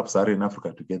the Sub-Saharan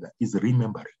Africa together is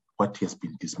remembering what has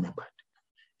been dismembered.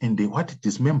 And what it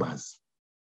dismembers,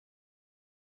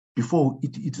 before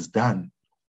it is done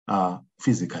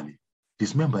physically,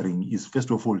 dismembering is first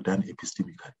of all done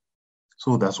epistemically.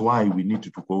 So that's why we need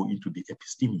to go into the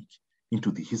epistemic,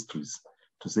 into the histories,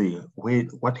 to say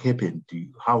what happened,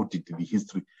 how did the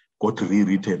history got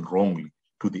rewritten wrongly,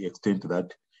 to the extent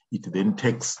that it then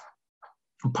takes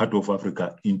part of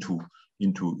Africa into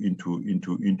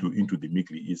the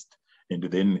Middle East, and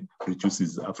then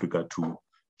reduces Africa to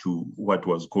what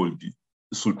was called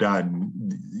Sudan,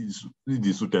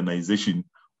 the Sudanization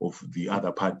of the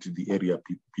other part, the area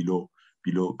below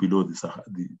the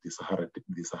Sahara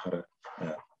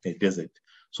Desert.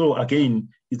 So again,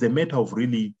 it's a matter of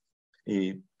really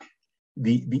the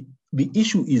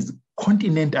issue is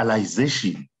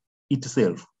continentalization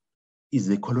itself is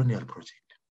a colonial project.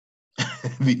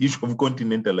 The issue of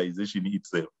continentalization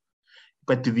itself.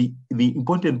 But the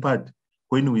important part,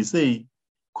 when we say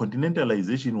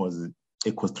continentalization was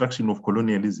a construction of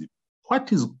colonialism,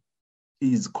 what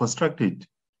is constructed,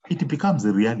 it becomes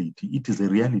a reality. It is a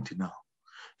reality now.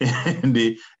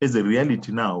 And as a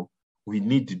reality now, we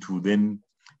need to then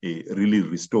really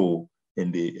restore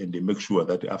and make sure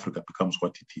that Africa becomes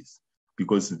what it is.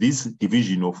 Because this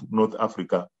division of North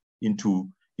Africa into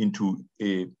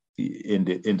the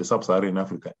Sub-Saharan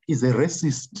Africa is a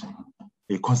racist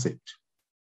concept.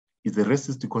 It's a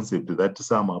racist concept that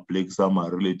some are black, some are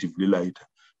relatively lighter.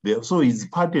 So it's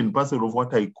part and parcel of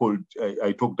what I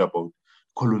talked about,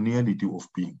 coloniality of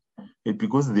being.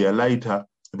 Because they are lighter,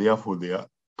 therefore they are.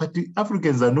 But the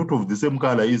Africans are not of the same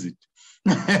color, is it?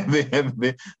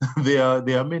 there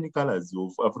are many colors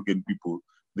of African people.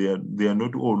 They are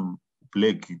not all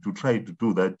black. To try to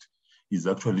do that is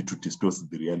actually to distort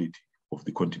the reality of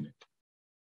the continent.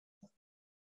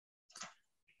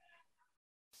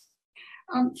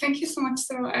 Thank you so much.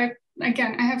 So I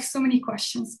have so many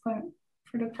questions, but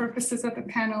for the purposes of the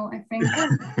panel, I think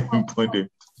I'll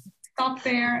stop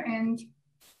there, and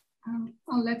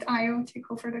I'll let Ayo take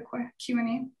over the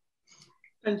Q&A.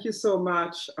 Thank you so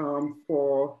much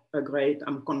for a great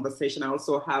conversation. I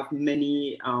also have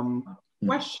many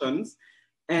questions,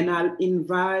 and I'll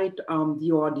invite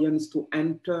the audience to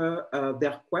enter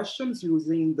their questions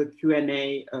using the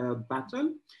Q&A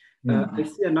button. I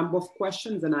see a number of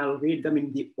questions, and I'll read them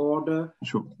in the order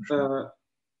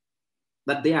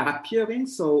that they are appearing.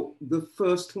 So the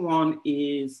first one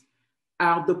is,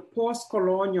 are the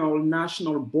post-colonial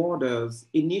national borders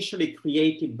initially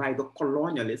created by the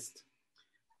colonialists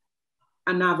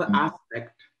another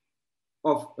aspect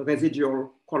of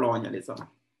residual colonialism?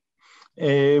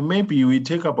 Maybe we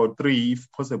take about 3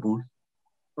 if possible.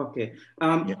 Okay.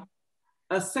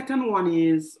 A second one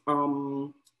is,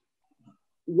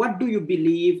 what do you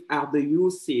believe are the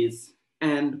uses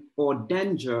and or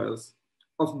dangers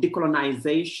of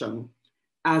decolonization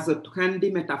as a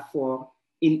trendy metaphor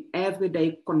in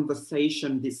everyday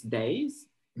conversation these days,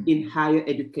 in higher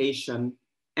education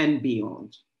and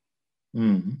beyond?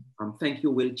 Thank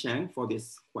you, Will Chang, for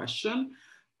this question.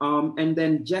 And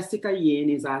then Jessica Yin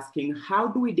is asking, how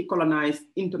do we decolonize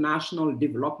international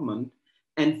development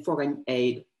and foreign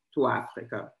aid to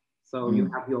Africa? So you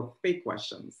have your 3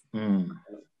 questions.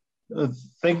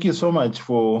 Thank you so much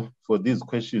for these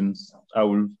questions. I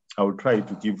will try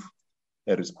to give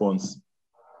a response.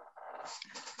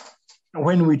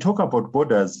 When we talk about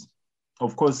borders,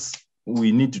 of course,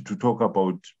 we need to talk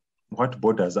about what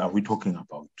borders are we talking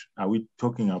about? Are we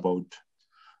talking about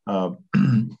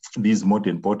these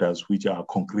modern borders which are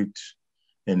concrete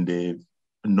and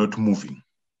not moving?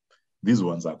 These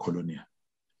ones are colonial.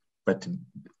 But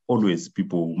always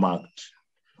people marked,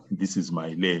 this is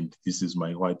my land, this is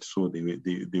my what. So there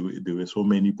were so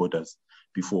many borders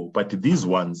before. But these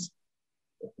ones,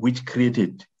 which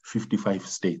created 55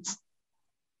 states,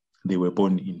 they were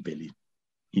born in Berlin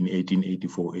in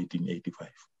 1884, 1885.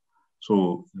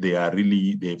 So they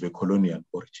have a colonial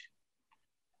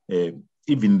origin.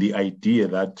 Even the idea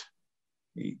that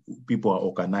people are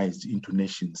organized into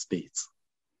nation states,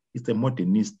 it's a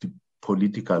modernist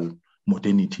political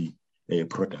modernity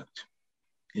product.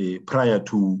 Prior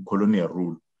to colonial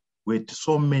rule, we had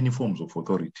so many forms of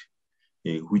authority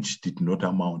which did not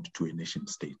amount to a nation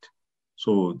state.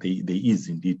 So there is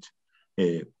indeed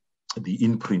the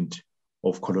imprint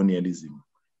of colonialism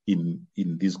in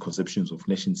these conceptions of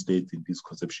nation states, in this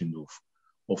conception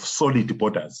of solid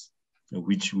borders,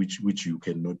 which you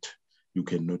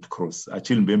cannot cross.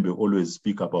 Achille Mbembe always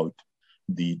speak about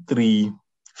the 3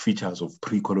 features of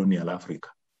pre-colonial Africa,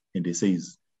 and he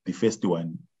says the first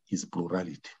one is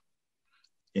plurality,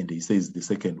 and he says the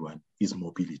second one is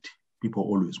mobility. People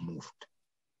always moved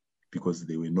because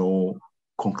there were no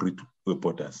concrete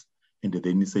borders, and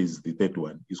then he says the third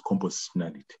one is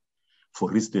compositionality.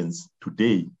 For instance,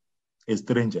 today, a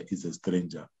stranger is a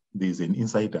stranger. There's an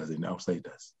insiders and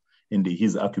outsiders. And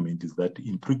his argument is that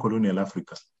in pre-colonial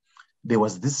Africa, there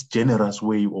was this generous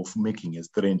way of making a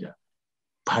stranger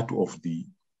part of the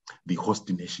host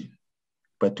nation.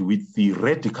 But with the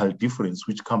radical difference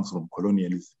which comes from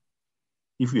colonialism,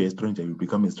 if you're a stranger, you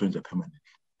become a stranger permanently.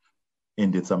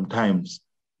 And that sometimes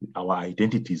our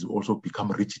identities also become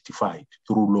rigidified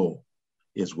through law,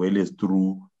 as well as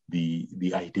through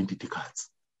the identity cards.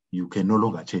 You can no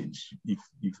longer change.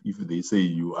 If they say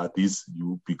you are this,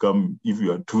 you become, if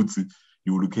you are Tutsi,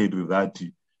 you will carry that.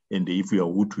 And if you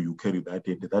are Hutu, you carry that.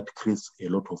 And that creates a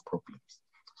lot of problems.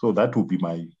 So that would be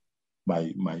my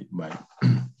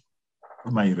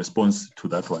response to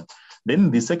that one.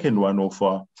 Then the second one of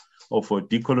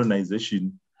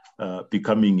decolonization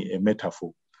becoming a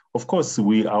metaphor. Of course,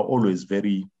 we are always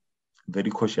very,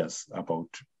 very cautious about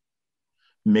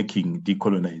making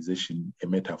decolonization a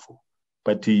metaphor.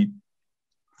 But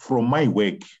from my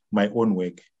work, my own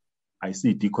work, I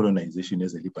see decolonization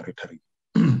as a liberatory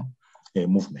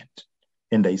movement.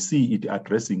 And I see it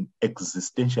addressing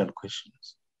existential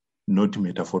questions, not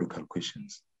metaphorical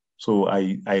questions. So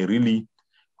I really,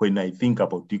 when I think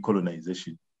about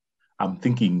decolonization, I'm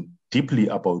thinking deeply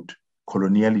about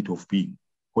coloniality of being,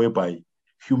 whereby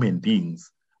human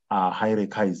beings are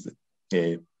hierarchized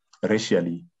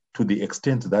racially to the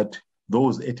extent that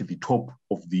those at the top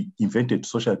of the invented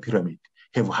social pyramid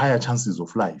have higher chances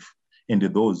of life, and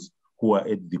those who are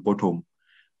at the bottom,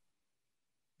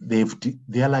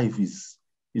 their life is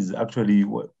is actually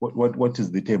what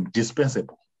is the term?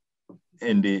 Dispensable.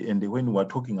 And when we're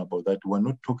talking about that, we're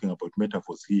not talking about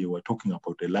metaphors here. We're talking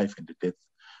about a life and a death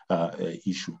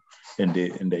issue.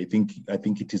 And I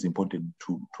think it is important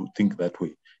to think that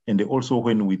way. And also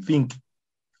when we think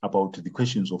about the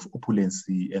questions of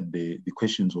opulency and the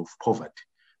questions of poverty,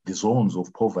 the zones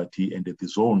of poverty and the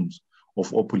zones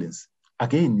of opulence,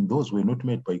 again, those were not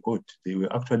made by God. They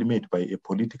were actually made by a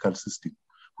political system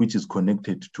which is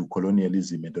connected to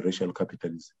colonialism and racial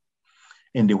capitalism.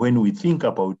 And when we think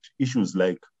about issues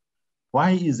like,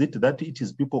 why is it that it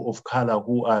is people of color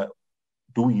who are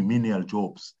doing menial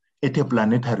jobs at a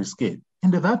planetary scale?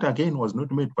 And that again was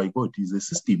not made by God. It's a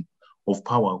system of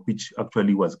power which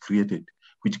actually was created,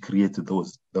 which created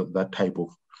that type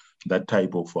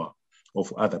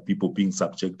of other people being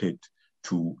subjected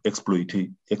to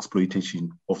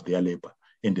exploitation of their labor,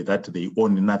 and that they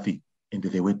own nothing, and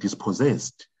they were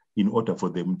dispossessed in order for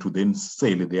them to then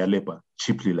sell their labor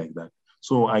cheaply like that.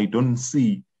 So I don't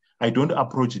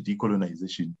approach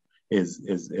decolonization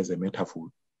as a metaphor.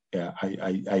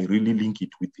 I really link it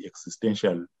with the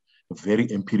existential,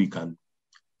 very empirical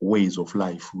ways of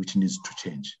life which needs to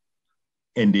change.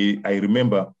 And I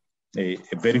remember a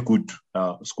very good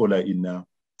scholar in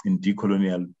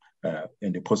decolonial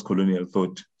and the post-colonial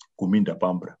thought, Guminda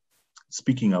Pambra,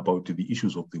 speaking about the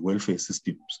issues of the welfare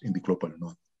systems in the global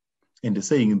north, and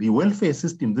saying the welfare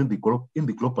systems in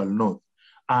the global north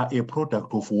are a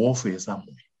product of warfare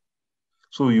somewhere.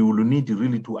 So you will need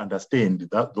really to understand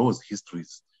those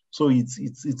histories. So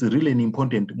it's really an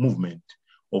important movement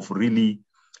of really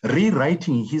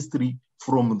rewriting history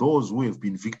from those who have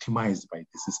been victimized by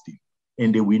the system.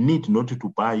 And we need not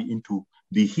to buy into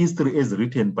the history as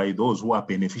written by those who are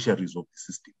beneficiaries of the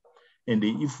system. And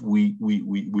if we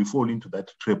fall into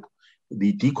that trap,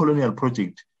 the decolonial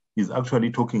project is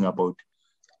actually talking about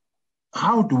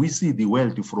how do we see the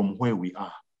world from where we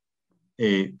are,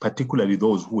 particularly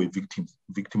those who were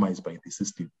victimized by the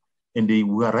system. And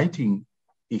we are writing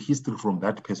a history from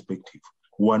that perspective.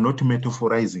 We are not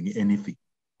metaphorizing anything.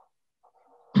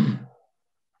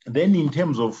 Then in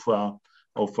terms of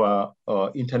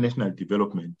international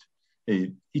development,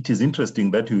 it is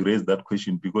interesting that you raised that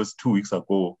question, because 2 weeks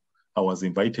ago, I was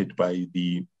invited by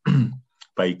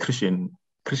by Christian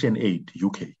Aid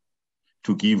UK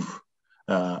to give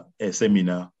a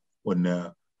seminar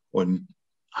on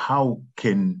how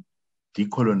can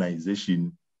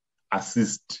decolonization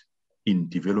assist in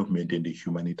development and the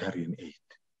humanitarian aid,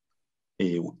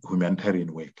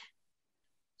 humanitarian work.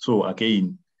 So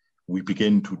again, we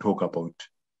began to talk about,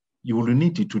 you will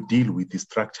need to deal with the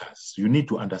structures. You need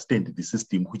to understand the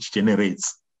system which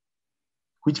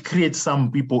creates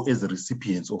some people as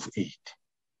recipients of aid.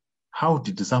 How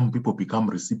did some people become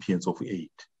recipients of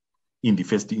aid in the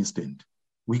first instant?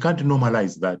 We can't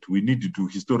normalize that. We need to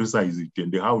historicize it.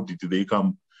 And how did they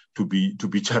come to be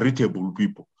charitable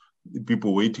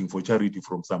people waiting for charity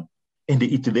from some? And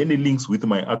it then links with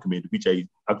my argument, which I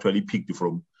actually picked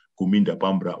from Guminda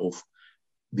Pambra, of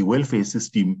the welfare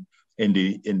system and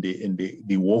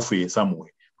the warfare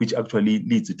somewhere, which actually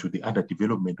leads to the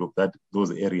underdevelopment of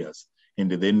those areas.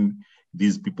 And then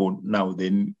these people now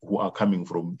then who are coming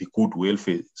from the good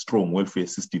welfare, strong welfare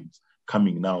systems,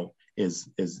 coming now as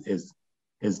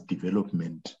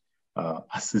development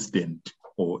assistant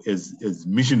or as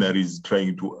missionaries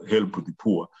trying to help the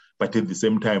poor, but at the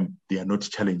same time they are not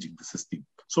challenging the system.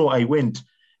 So I went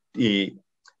to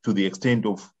the extent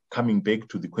of coming back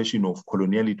to the question of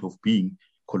coloniality of being,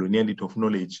 coloniality of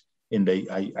knowledge, and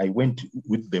I went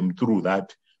with them through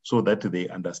that so that they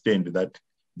understand that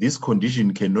this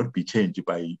condition cannot be changed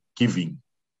by giving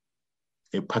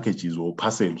packages or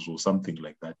parcels or something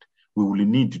like that. We will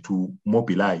need to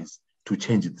mobilize to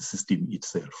change the system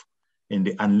itself.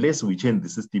 And unless we change the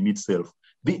system itself,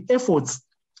 the efforts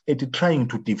at trying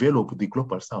to develop the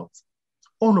global south,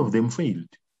 all of them failed.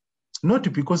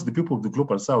 Not because the people of the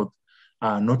global south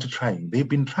are not trying. They've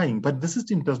been trying, but the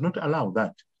system does not allow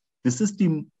that. The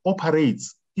system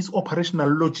operates, its operational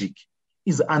logic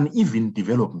is uneven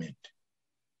development,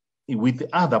 with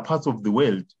other parts of the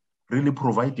world really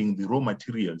providing the raw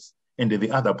materials and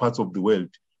the other parts of the world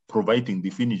providing the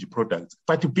finished products.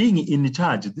 But being in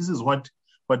charge, this is what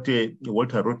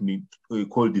Walter Rodney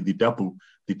called the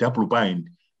double bind.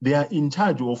 They are in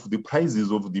charge of the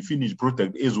prices of the finished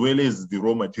product as well as the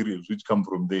raw materials which come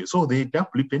from there. So they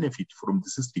doubly benefit from the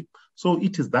system. So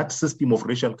it is that system of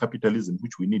racial capitalism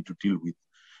which we need to deal with.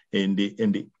 And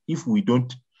if we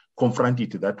don't confront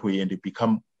it that way and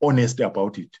become honest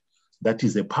about it, that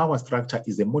is a power structure,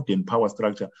 is a modern power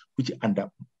structure which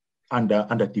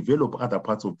underdevelop other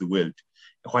parts of the world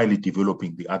while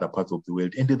developing the other parts of the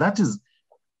world. And that is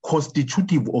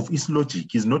constitutive of its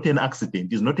logic, is not an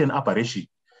accident, is not an aberration,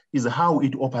 is how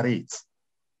it operates.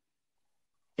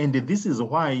 And this is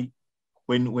why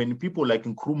when people like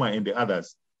Nkrumah and the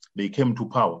others, they came to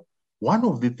power, one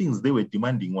of the things they were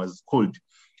demanding was called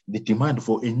the demand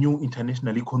for a new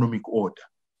international economic order,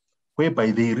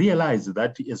 whereby they realized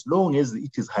that as long as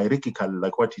it is hierarchical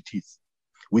like what it is,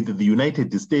 with the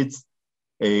United States,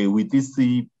 with this,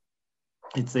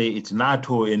 it's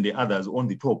NATO and the others on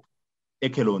the top,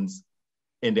 echelons,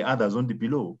 and the others on the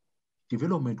below,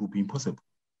 development would be impossible.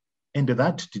 And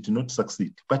that did not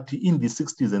succeed. But in the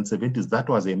 60s and 70s, that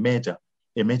was a major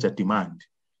demand.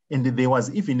 And there was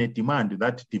even a demand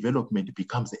that development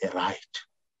becomes a right.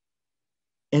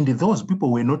 And those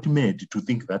people were not made to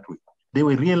think that way. They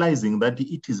were realizing that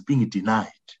it is being denied.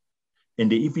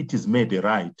 And if it is made a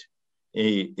right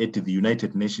at the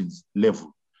United Nations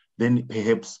level, then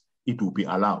perhaps it will be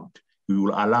allowed. We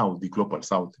will allow the global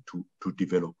South to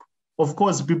develop. Of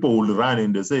course, people will run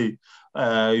and they say,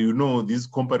 this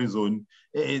comparison,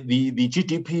 the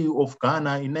GDP of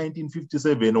Ghana in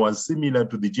 1957 was similar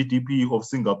to the GDP of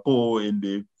Singapore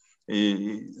and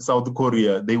South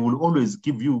Korea. They will always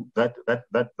give you that.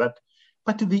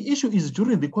 But the issue is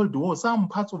during the Cold War, some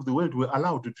parts of the world were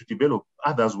allowed to develop,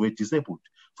 others were disabled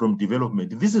from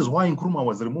development. This is why Nkrumah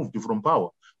was removed from power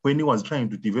when he was trying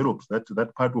to develop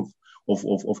that part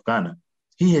of Ghana.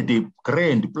 He had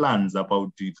grand plans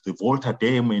about the Volta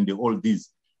Dam and all this.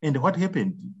 And what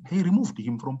happened? They removed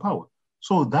him from power.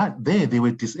 So that there they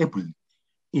were disabled.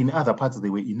 In other parts, they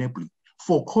were enabling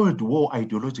for Cold War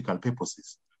ideological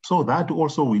purposes. So that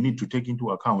also we need to take into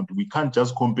account. We can't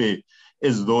just compare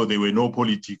as though there were no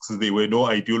politics, there were no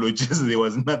ideologies, there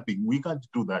was nothing. We can't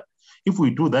do that. If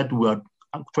we do that, we are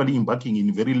actually embarking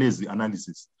in very lazy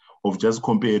analysis of just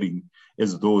comparing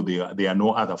as though there are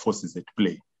no other forces at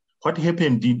play. What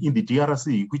happened in the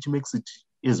DRC, which makes it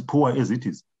as poor as it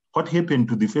is? What happened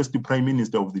to the first prime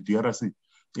minister of the DRC,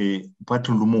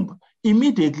 Patrice Lumumba?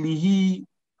 Immediately he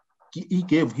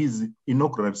gave his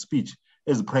inaugural speech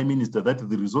as prime minister that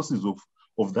the resources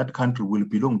of that country will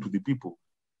belong to the people.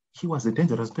 He was a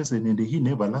dangerous person and he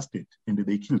never lasted and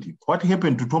they killed him. What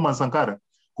happened to Thomas Sankara,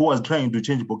 who was trying to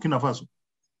change Burkina Faso?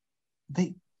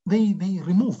 They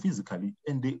removed physically.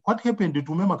 And what happened to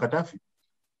Muammar Gaddafi?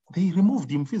 They removed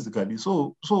him physically.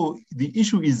 So the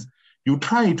issue is you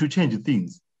try to change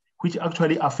things which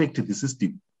actually affect the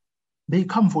system. They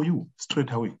come for you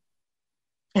straight away.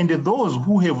 And those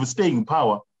who have staying in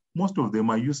power, most of them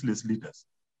are useless leaders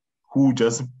who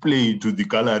just play to the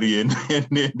gallery and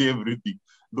everything.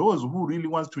 Those who really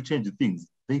want to change things,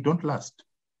 they don't last.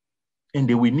 And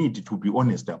we need to be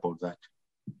honest about that.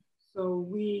 So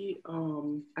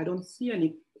I don't see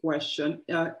any question.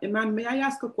 Eman, may I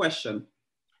ask a question?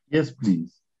 Yes,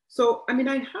 please. So, I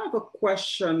have a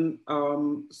question.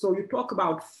 So you talk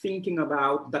about thinking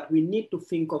about that we need to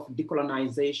think of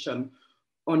decolonization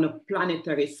on a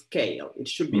planetary scale. It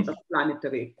should be a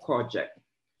planetary project.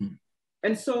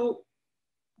 And so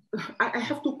I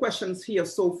have two questions here.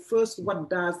 So first, what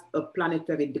does a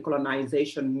planetary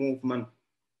decolonization movement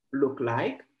look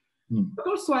like? But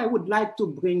also I would like to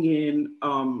bring in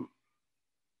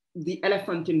the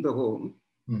elephant in the room.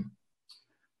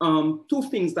 Two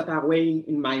things that are weighing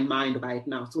in my mind right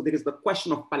now. So there is the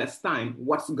question of Palestine,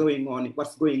 what's going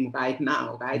right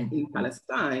now, in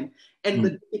Palestine, and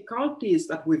the difficulties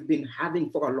that we've been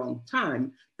having for a long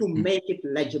time to make it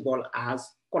legible as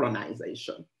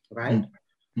colonization, right?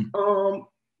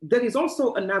 There is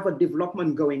also another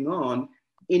development going on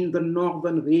in the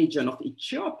northern region of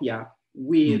Ethiopia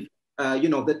with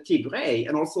the Tigray,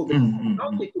 and also the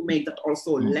difficulty to make that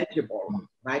also legible,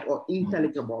 right, or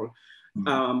intelligible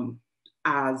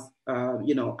as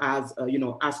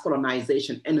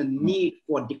colonization and a need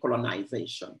for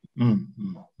decolonization.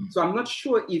 So I'm not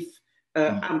sure if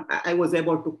I was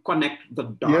able to connect the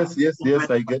dots. Yes.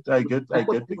 I get.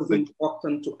 It was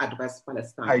important to address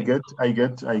Palestine. I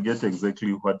get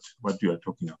exactly what you are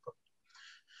talking about.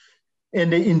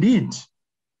 And indeed,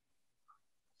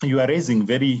 you are raising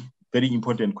very, very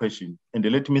important question. And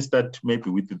let me start maybe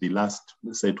with the last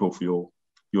set of your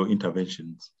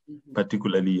interventions,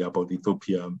 particularly about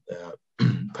Ethiopia,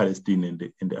 Palestine,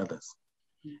 and the others.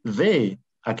 There,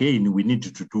 again, we need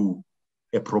to do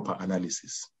a proper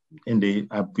analysis. And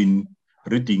I've been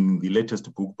reading the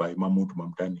latest book by Mahmoud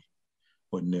Mamdani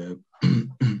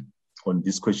on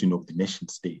this question of the nation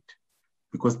state.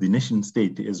 Because the nation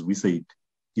state, as we said,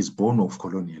 is born of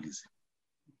colonialism.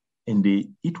 And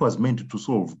it was meant to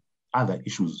solve other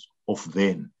issues of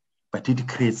then, but it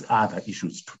creates other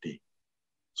issues today.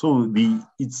 So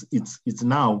it's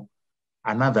now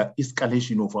another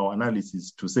escalation of our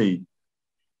analysis to say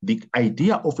the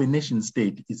idea of a nation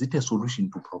state, is it a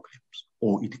solution to problems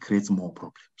or it creates more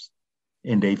problems?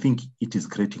 And I think it is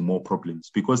creating more problems,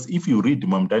 because if you read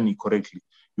Mamdani correctly,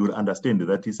 you will understand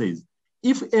that he says,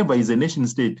 if ever is a nation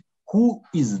state, who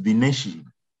is the nation?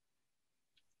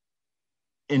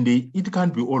 And it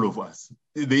can't be all of us.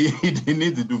 They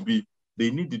need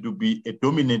to be a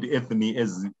dominant ethnic,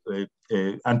 as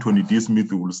Anthony D.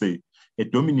 Smith will say, a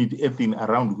dominant ethnic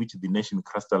around which the nation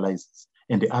crystallizes,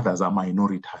 and the others are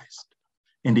minoritized.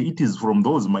 And it is from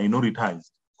those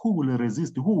minoritized who will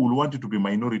resist, who will want to be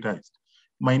minoritized.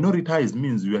 Minoritized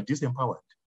means you are disempowered.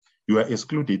 You are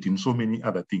excluded in so many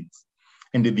other things.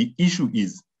 And the issue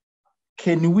is,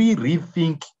 can we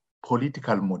rethink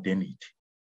political modernity?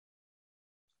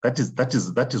 That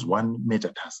is one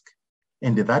major task.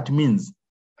 And that means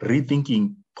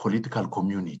rethinking political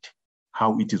community,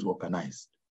 how it is organized.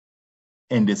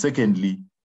 And secondly,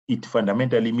 it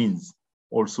fundamentally means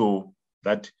also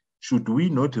that should we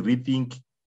not rethink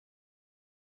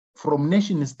from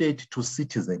nation state to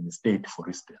citizen state, for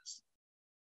instance,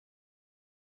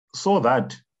 so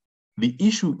that the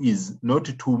issue is not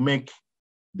to make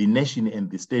the nation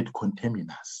and the state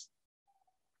conterminous.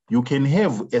 You can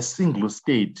have a single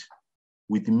state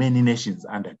with many nations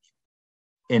under it,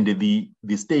 and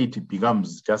the state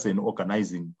becomes just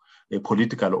a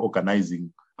political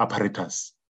organizing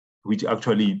apparatus, which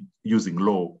actually using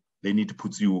law, then it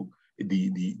puts you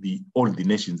all the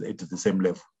nations at the same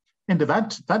level. And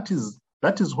that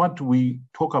is what we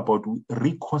talk about,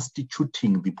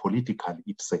 reconstituting the political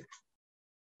itself.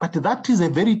 But that is a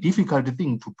very difficult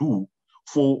thing to do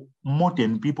for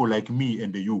modern people like me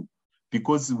and you,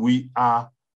 because we are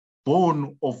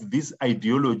born of this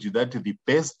ideology that the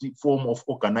best form of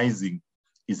organizing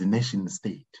is a nation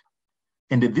state.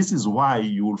 And this is why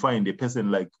you will find a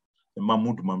person like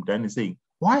Mahmoud Mamdani saying,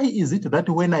 why is it that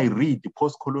when I read the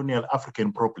post-colonial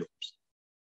African problems,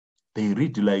 they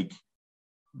read like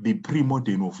the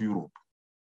pre-modern of Europe?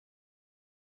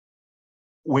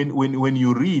 When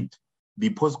you read the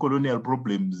post-colonial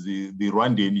problems, the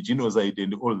Rwandan genocide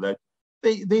and all that,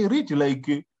 they read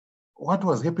like what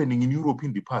was happening in Europe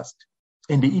in the past.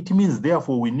 And it means,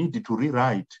 therefore, we need to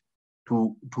rewrite,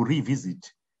 to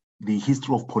revisit the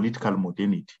history of political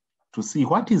modernity, to see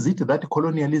what is it that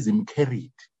colonialism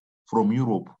carried from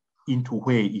Europe into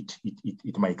where it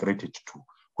migrated to,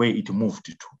 where it moved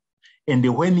to. And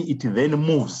when it then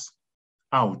moves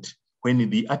out, when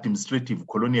the administrative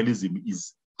colonialism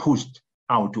is pushed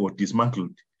out or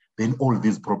dismantled, then all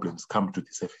these problems come to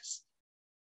the surface.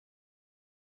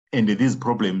 And these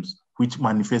problems which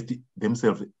manifest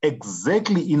themselves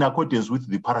exactly in accordance with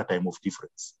the paradigm of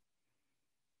difference.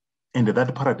 And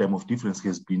that paradigm of difference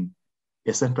has been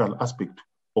a central aspect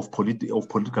of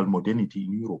political modernity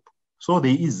in Europe. So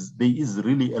there is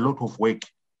really a lot of work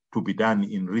to be done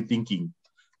in rethinking.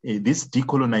 This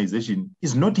decolonization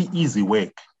is not easy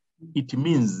work. It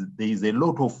means there is a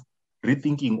lot of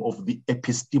rethinking of the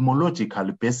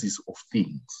epistemological basis of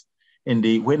things. And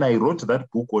when I wrote that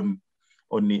book on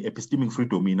epistemic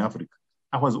freedom in Africa,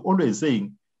 I was always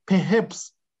saying,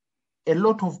 perhaps a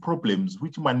lot of problems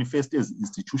which manifest as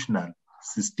institutional,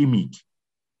 systemic,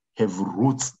 have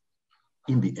roots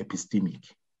in the epistemic.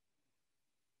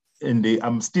 And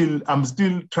I'm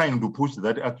still trying to push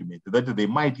that argument that they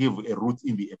might have a root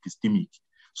in the epistemic.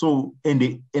 So,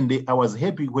 and I was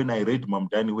happy when I read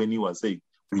Mamdani when he was saying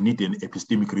we need an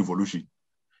epistemic revolution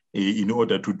in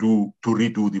order to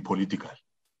redo the political.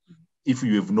 If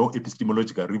you have no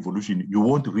epistemological revolution, you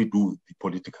won't redo the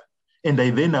political. And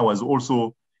I was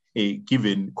also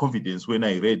given confidence when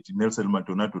I read Nelson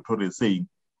Maldonado Torres saying,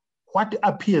 what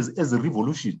appears as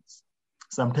revolutions,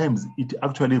 sometimes it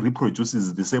actually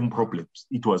reproduces the same problems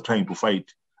it was trying to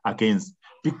fight against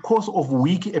because of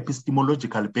weak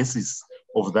epistemological basis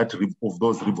of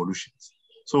those revolutions.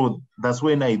 So that's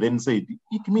when I then said,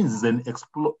 it means it's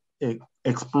an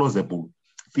explosible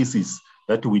thesis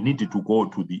that we needed to go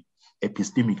to the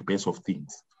epistemic base of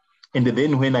things. And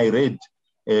then when I read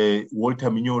Walter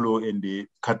Mignolo and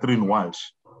Catherine Walsh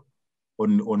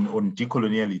on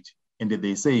decoloniality, and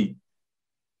they say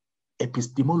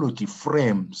epistemology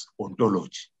frames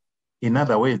ontology. In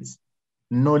other words,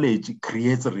 knowledge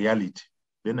creates reality.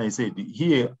 Then I said,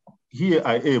 here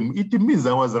I am. It means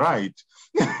I was right.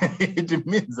 It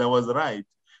means I was right.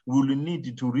 We will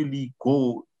need to really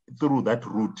go through that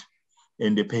route,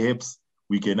 and perhaps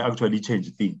we can actually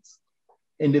change things.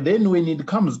 And then when it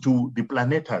comes to the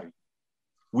planetary,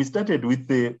 we started with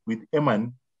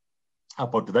Eman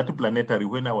about that planetary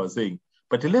when I was saying,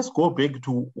 but let's go back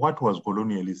to what was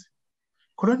colonialism.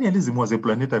 Colonialism was a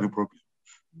planetary problem.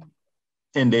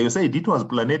 And they said it was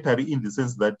planetary in the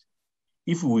sense that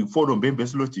if we follow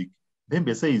Mbembe's logic,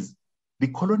 Mbembe says the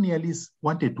colonialists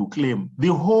wanted to claim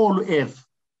the whole earth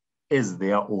as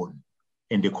their own,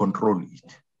 and they control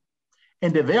it.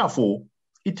 And therefore,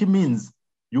 it means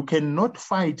you cannot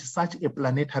fight such a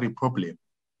planetary problem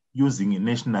using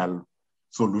national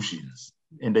solutions.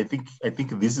 And I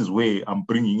think this is where I'm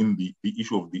bringing in the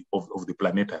issue of the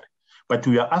planetary. But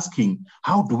we are asking,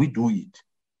 how do we do it?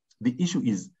 The issue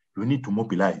is we need to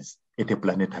mobilize at a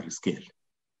planetary scale.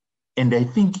 And I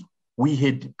think we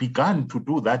had begun to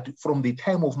do that from the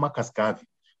time of Marcus Garvey,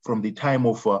 from the time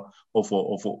of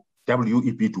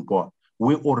W.E.B. Du Bois.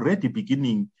 We're already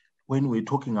beginning, when we're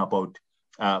talking about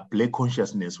Black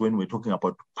consciousness, when we're talking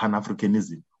about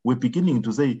Pan-Africanism, we're beginning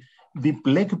to say the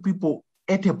Black people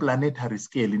at a planetary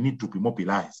scale need to be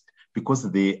mobilized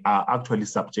because they are actually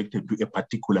subjected to a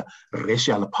particular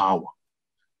racial power.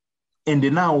 And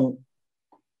now,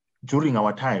 during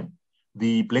our time,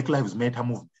 the Black Lives Matter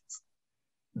movements,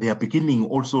 they are beginning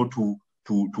also to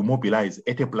mobilize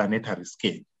at a planetary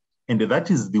scale. And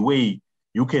that is the way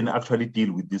you can actually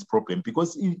deal with this problem.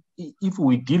 Because if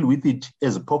we deal with it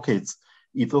as pockets,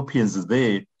 Ethiopians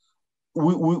there,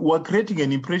 we are creating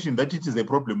an impression that it is a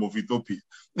problem of Ethiopia,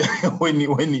 when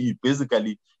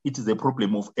basically it is a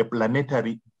problem of a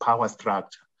planetary power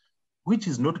structure, which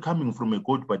is not coming from a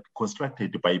god, but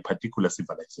constructed by a particular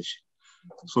civilization.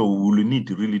 So we will need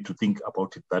really to think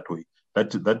about it that way.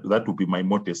 That would be my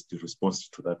modest response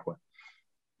to that one.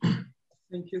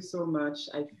 Thank you so much.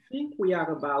 I think we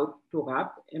are about to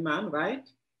wrap, Eman, right?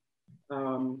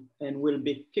 And we'll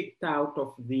be kicked out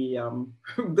of the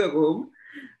room,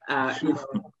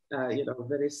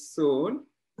 very soon.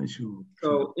 Sure.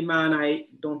 So, Eman, I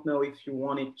don't know if you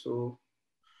wanted to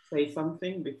say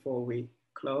something before we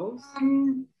close.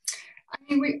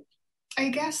 I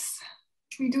guess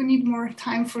we do need more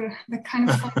time for the kind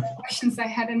of questions I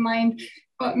had in mind,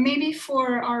 but maybe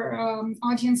for our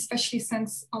audience, especially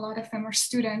since a lot of them are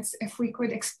students, if we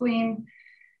could explain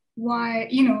why,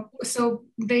 so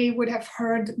they would have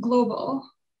heard global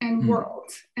and world,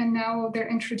 and now they're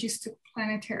introduced to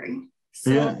planetary.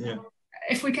 So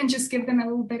if we can just give them a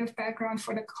little bit of background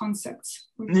for the concepts.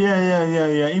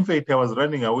 Yeah. In fact, I was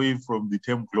running away from the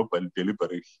term global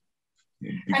deliberately.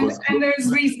 And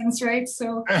there's reasons, right?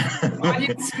 So the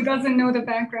audience who doesn't know the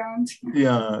background.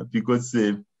 Yeah, because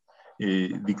the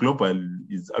global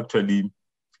is actually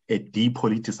a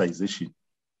depoliticization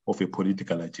of a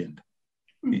political agenda.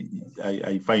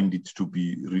 I find it to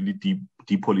be really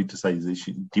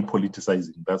depoliticizing.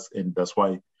 That's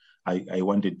why I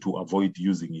wanted to avoid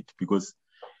using it, because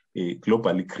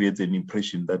globally creates an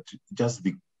impression that just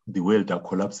the world are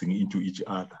collapsing into each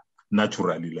other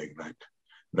naturally like that.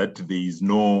 That there is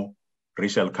no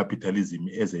racial capitalism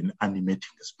as an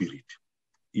animating spirit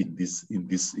in this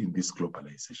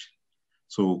globalization.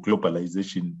 So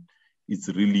globalization is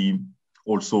really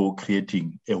also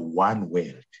creating a one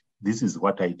world. This is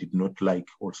what I did not like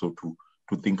also to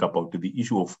think about the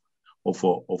issue of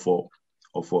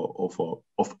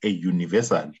a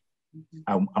universal.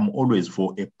 I'm always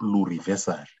for a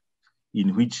pluriversal,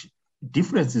 in which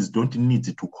differences don't need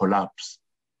to collapse.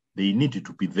 They need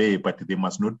to be there, but they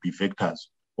must not be vectors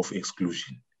of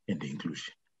exclusion and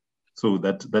inclusion. So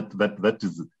that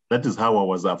is how I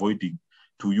was avoiding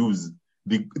to use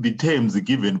the terms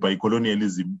given by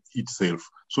colonialism itself.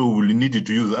 So we needed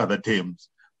to use other terms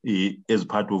as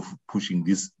part of pushing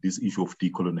this issue of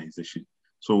decolonization.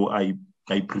 So I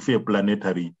prefer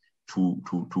planetary to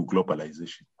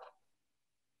globalization.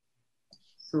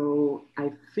 So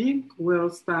I think we'll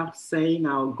start saying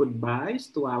our goodbyes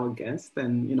to our guests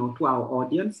and to our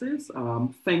audiences.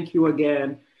 Thank you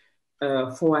again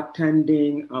for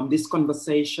attending this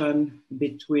conversation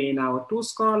between our two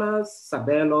scholars,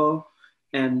 Sabelo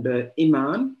and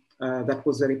Eman. That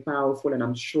was very powerful, and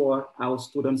I'm sure our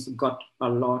students got a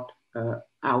lot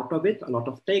out of it, a lot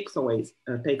of takeaways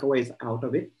out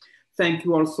of it. Thank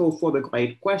you also for the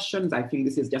great questions. I think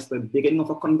this is just the beginning of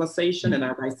a conversation. And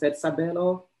as I said,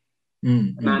 Sabelo,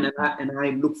 and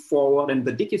I look forward in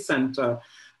the Dickey Center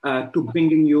to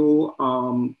bringing you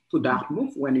to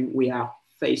Dartmouth when we are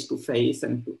face to face,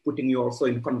 and putting you also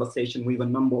in conversation with a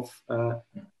number of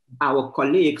our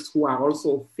colleagues who are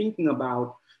also thinking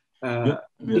about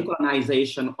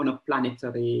decolonization on a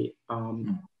planetary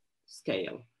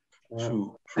scale.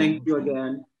 Thank you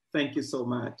again. Thank you so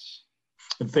much.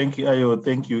 Thank you, Ayo.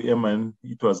 Thank you, Eman.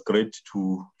 It was great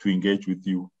to engage with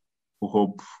you.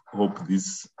 Hope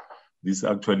this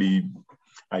actually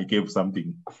I gave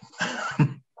something.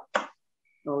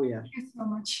 Oh yeah. Thank you so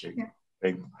much. Yeah.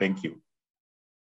 Thank you.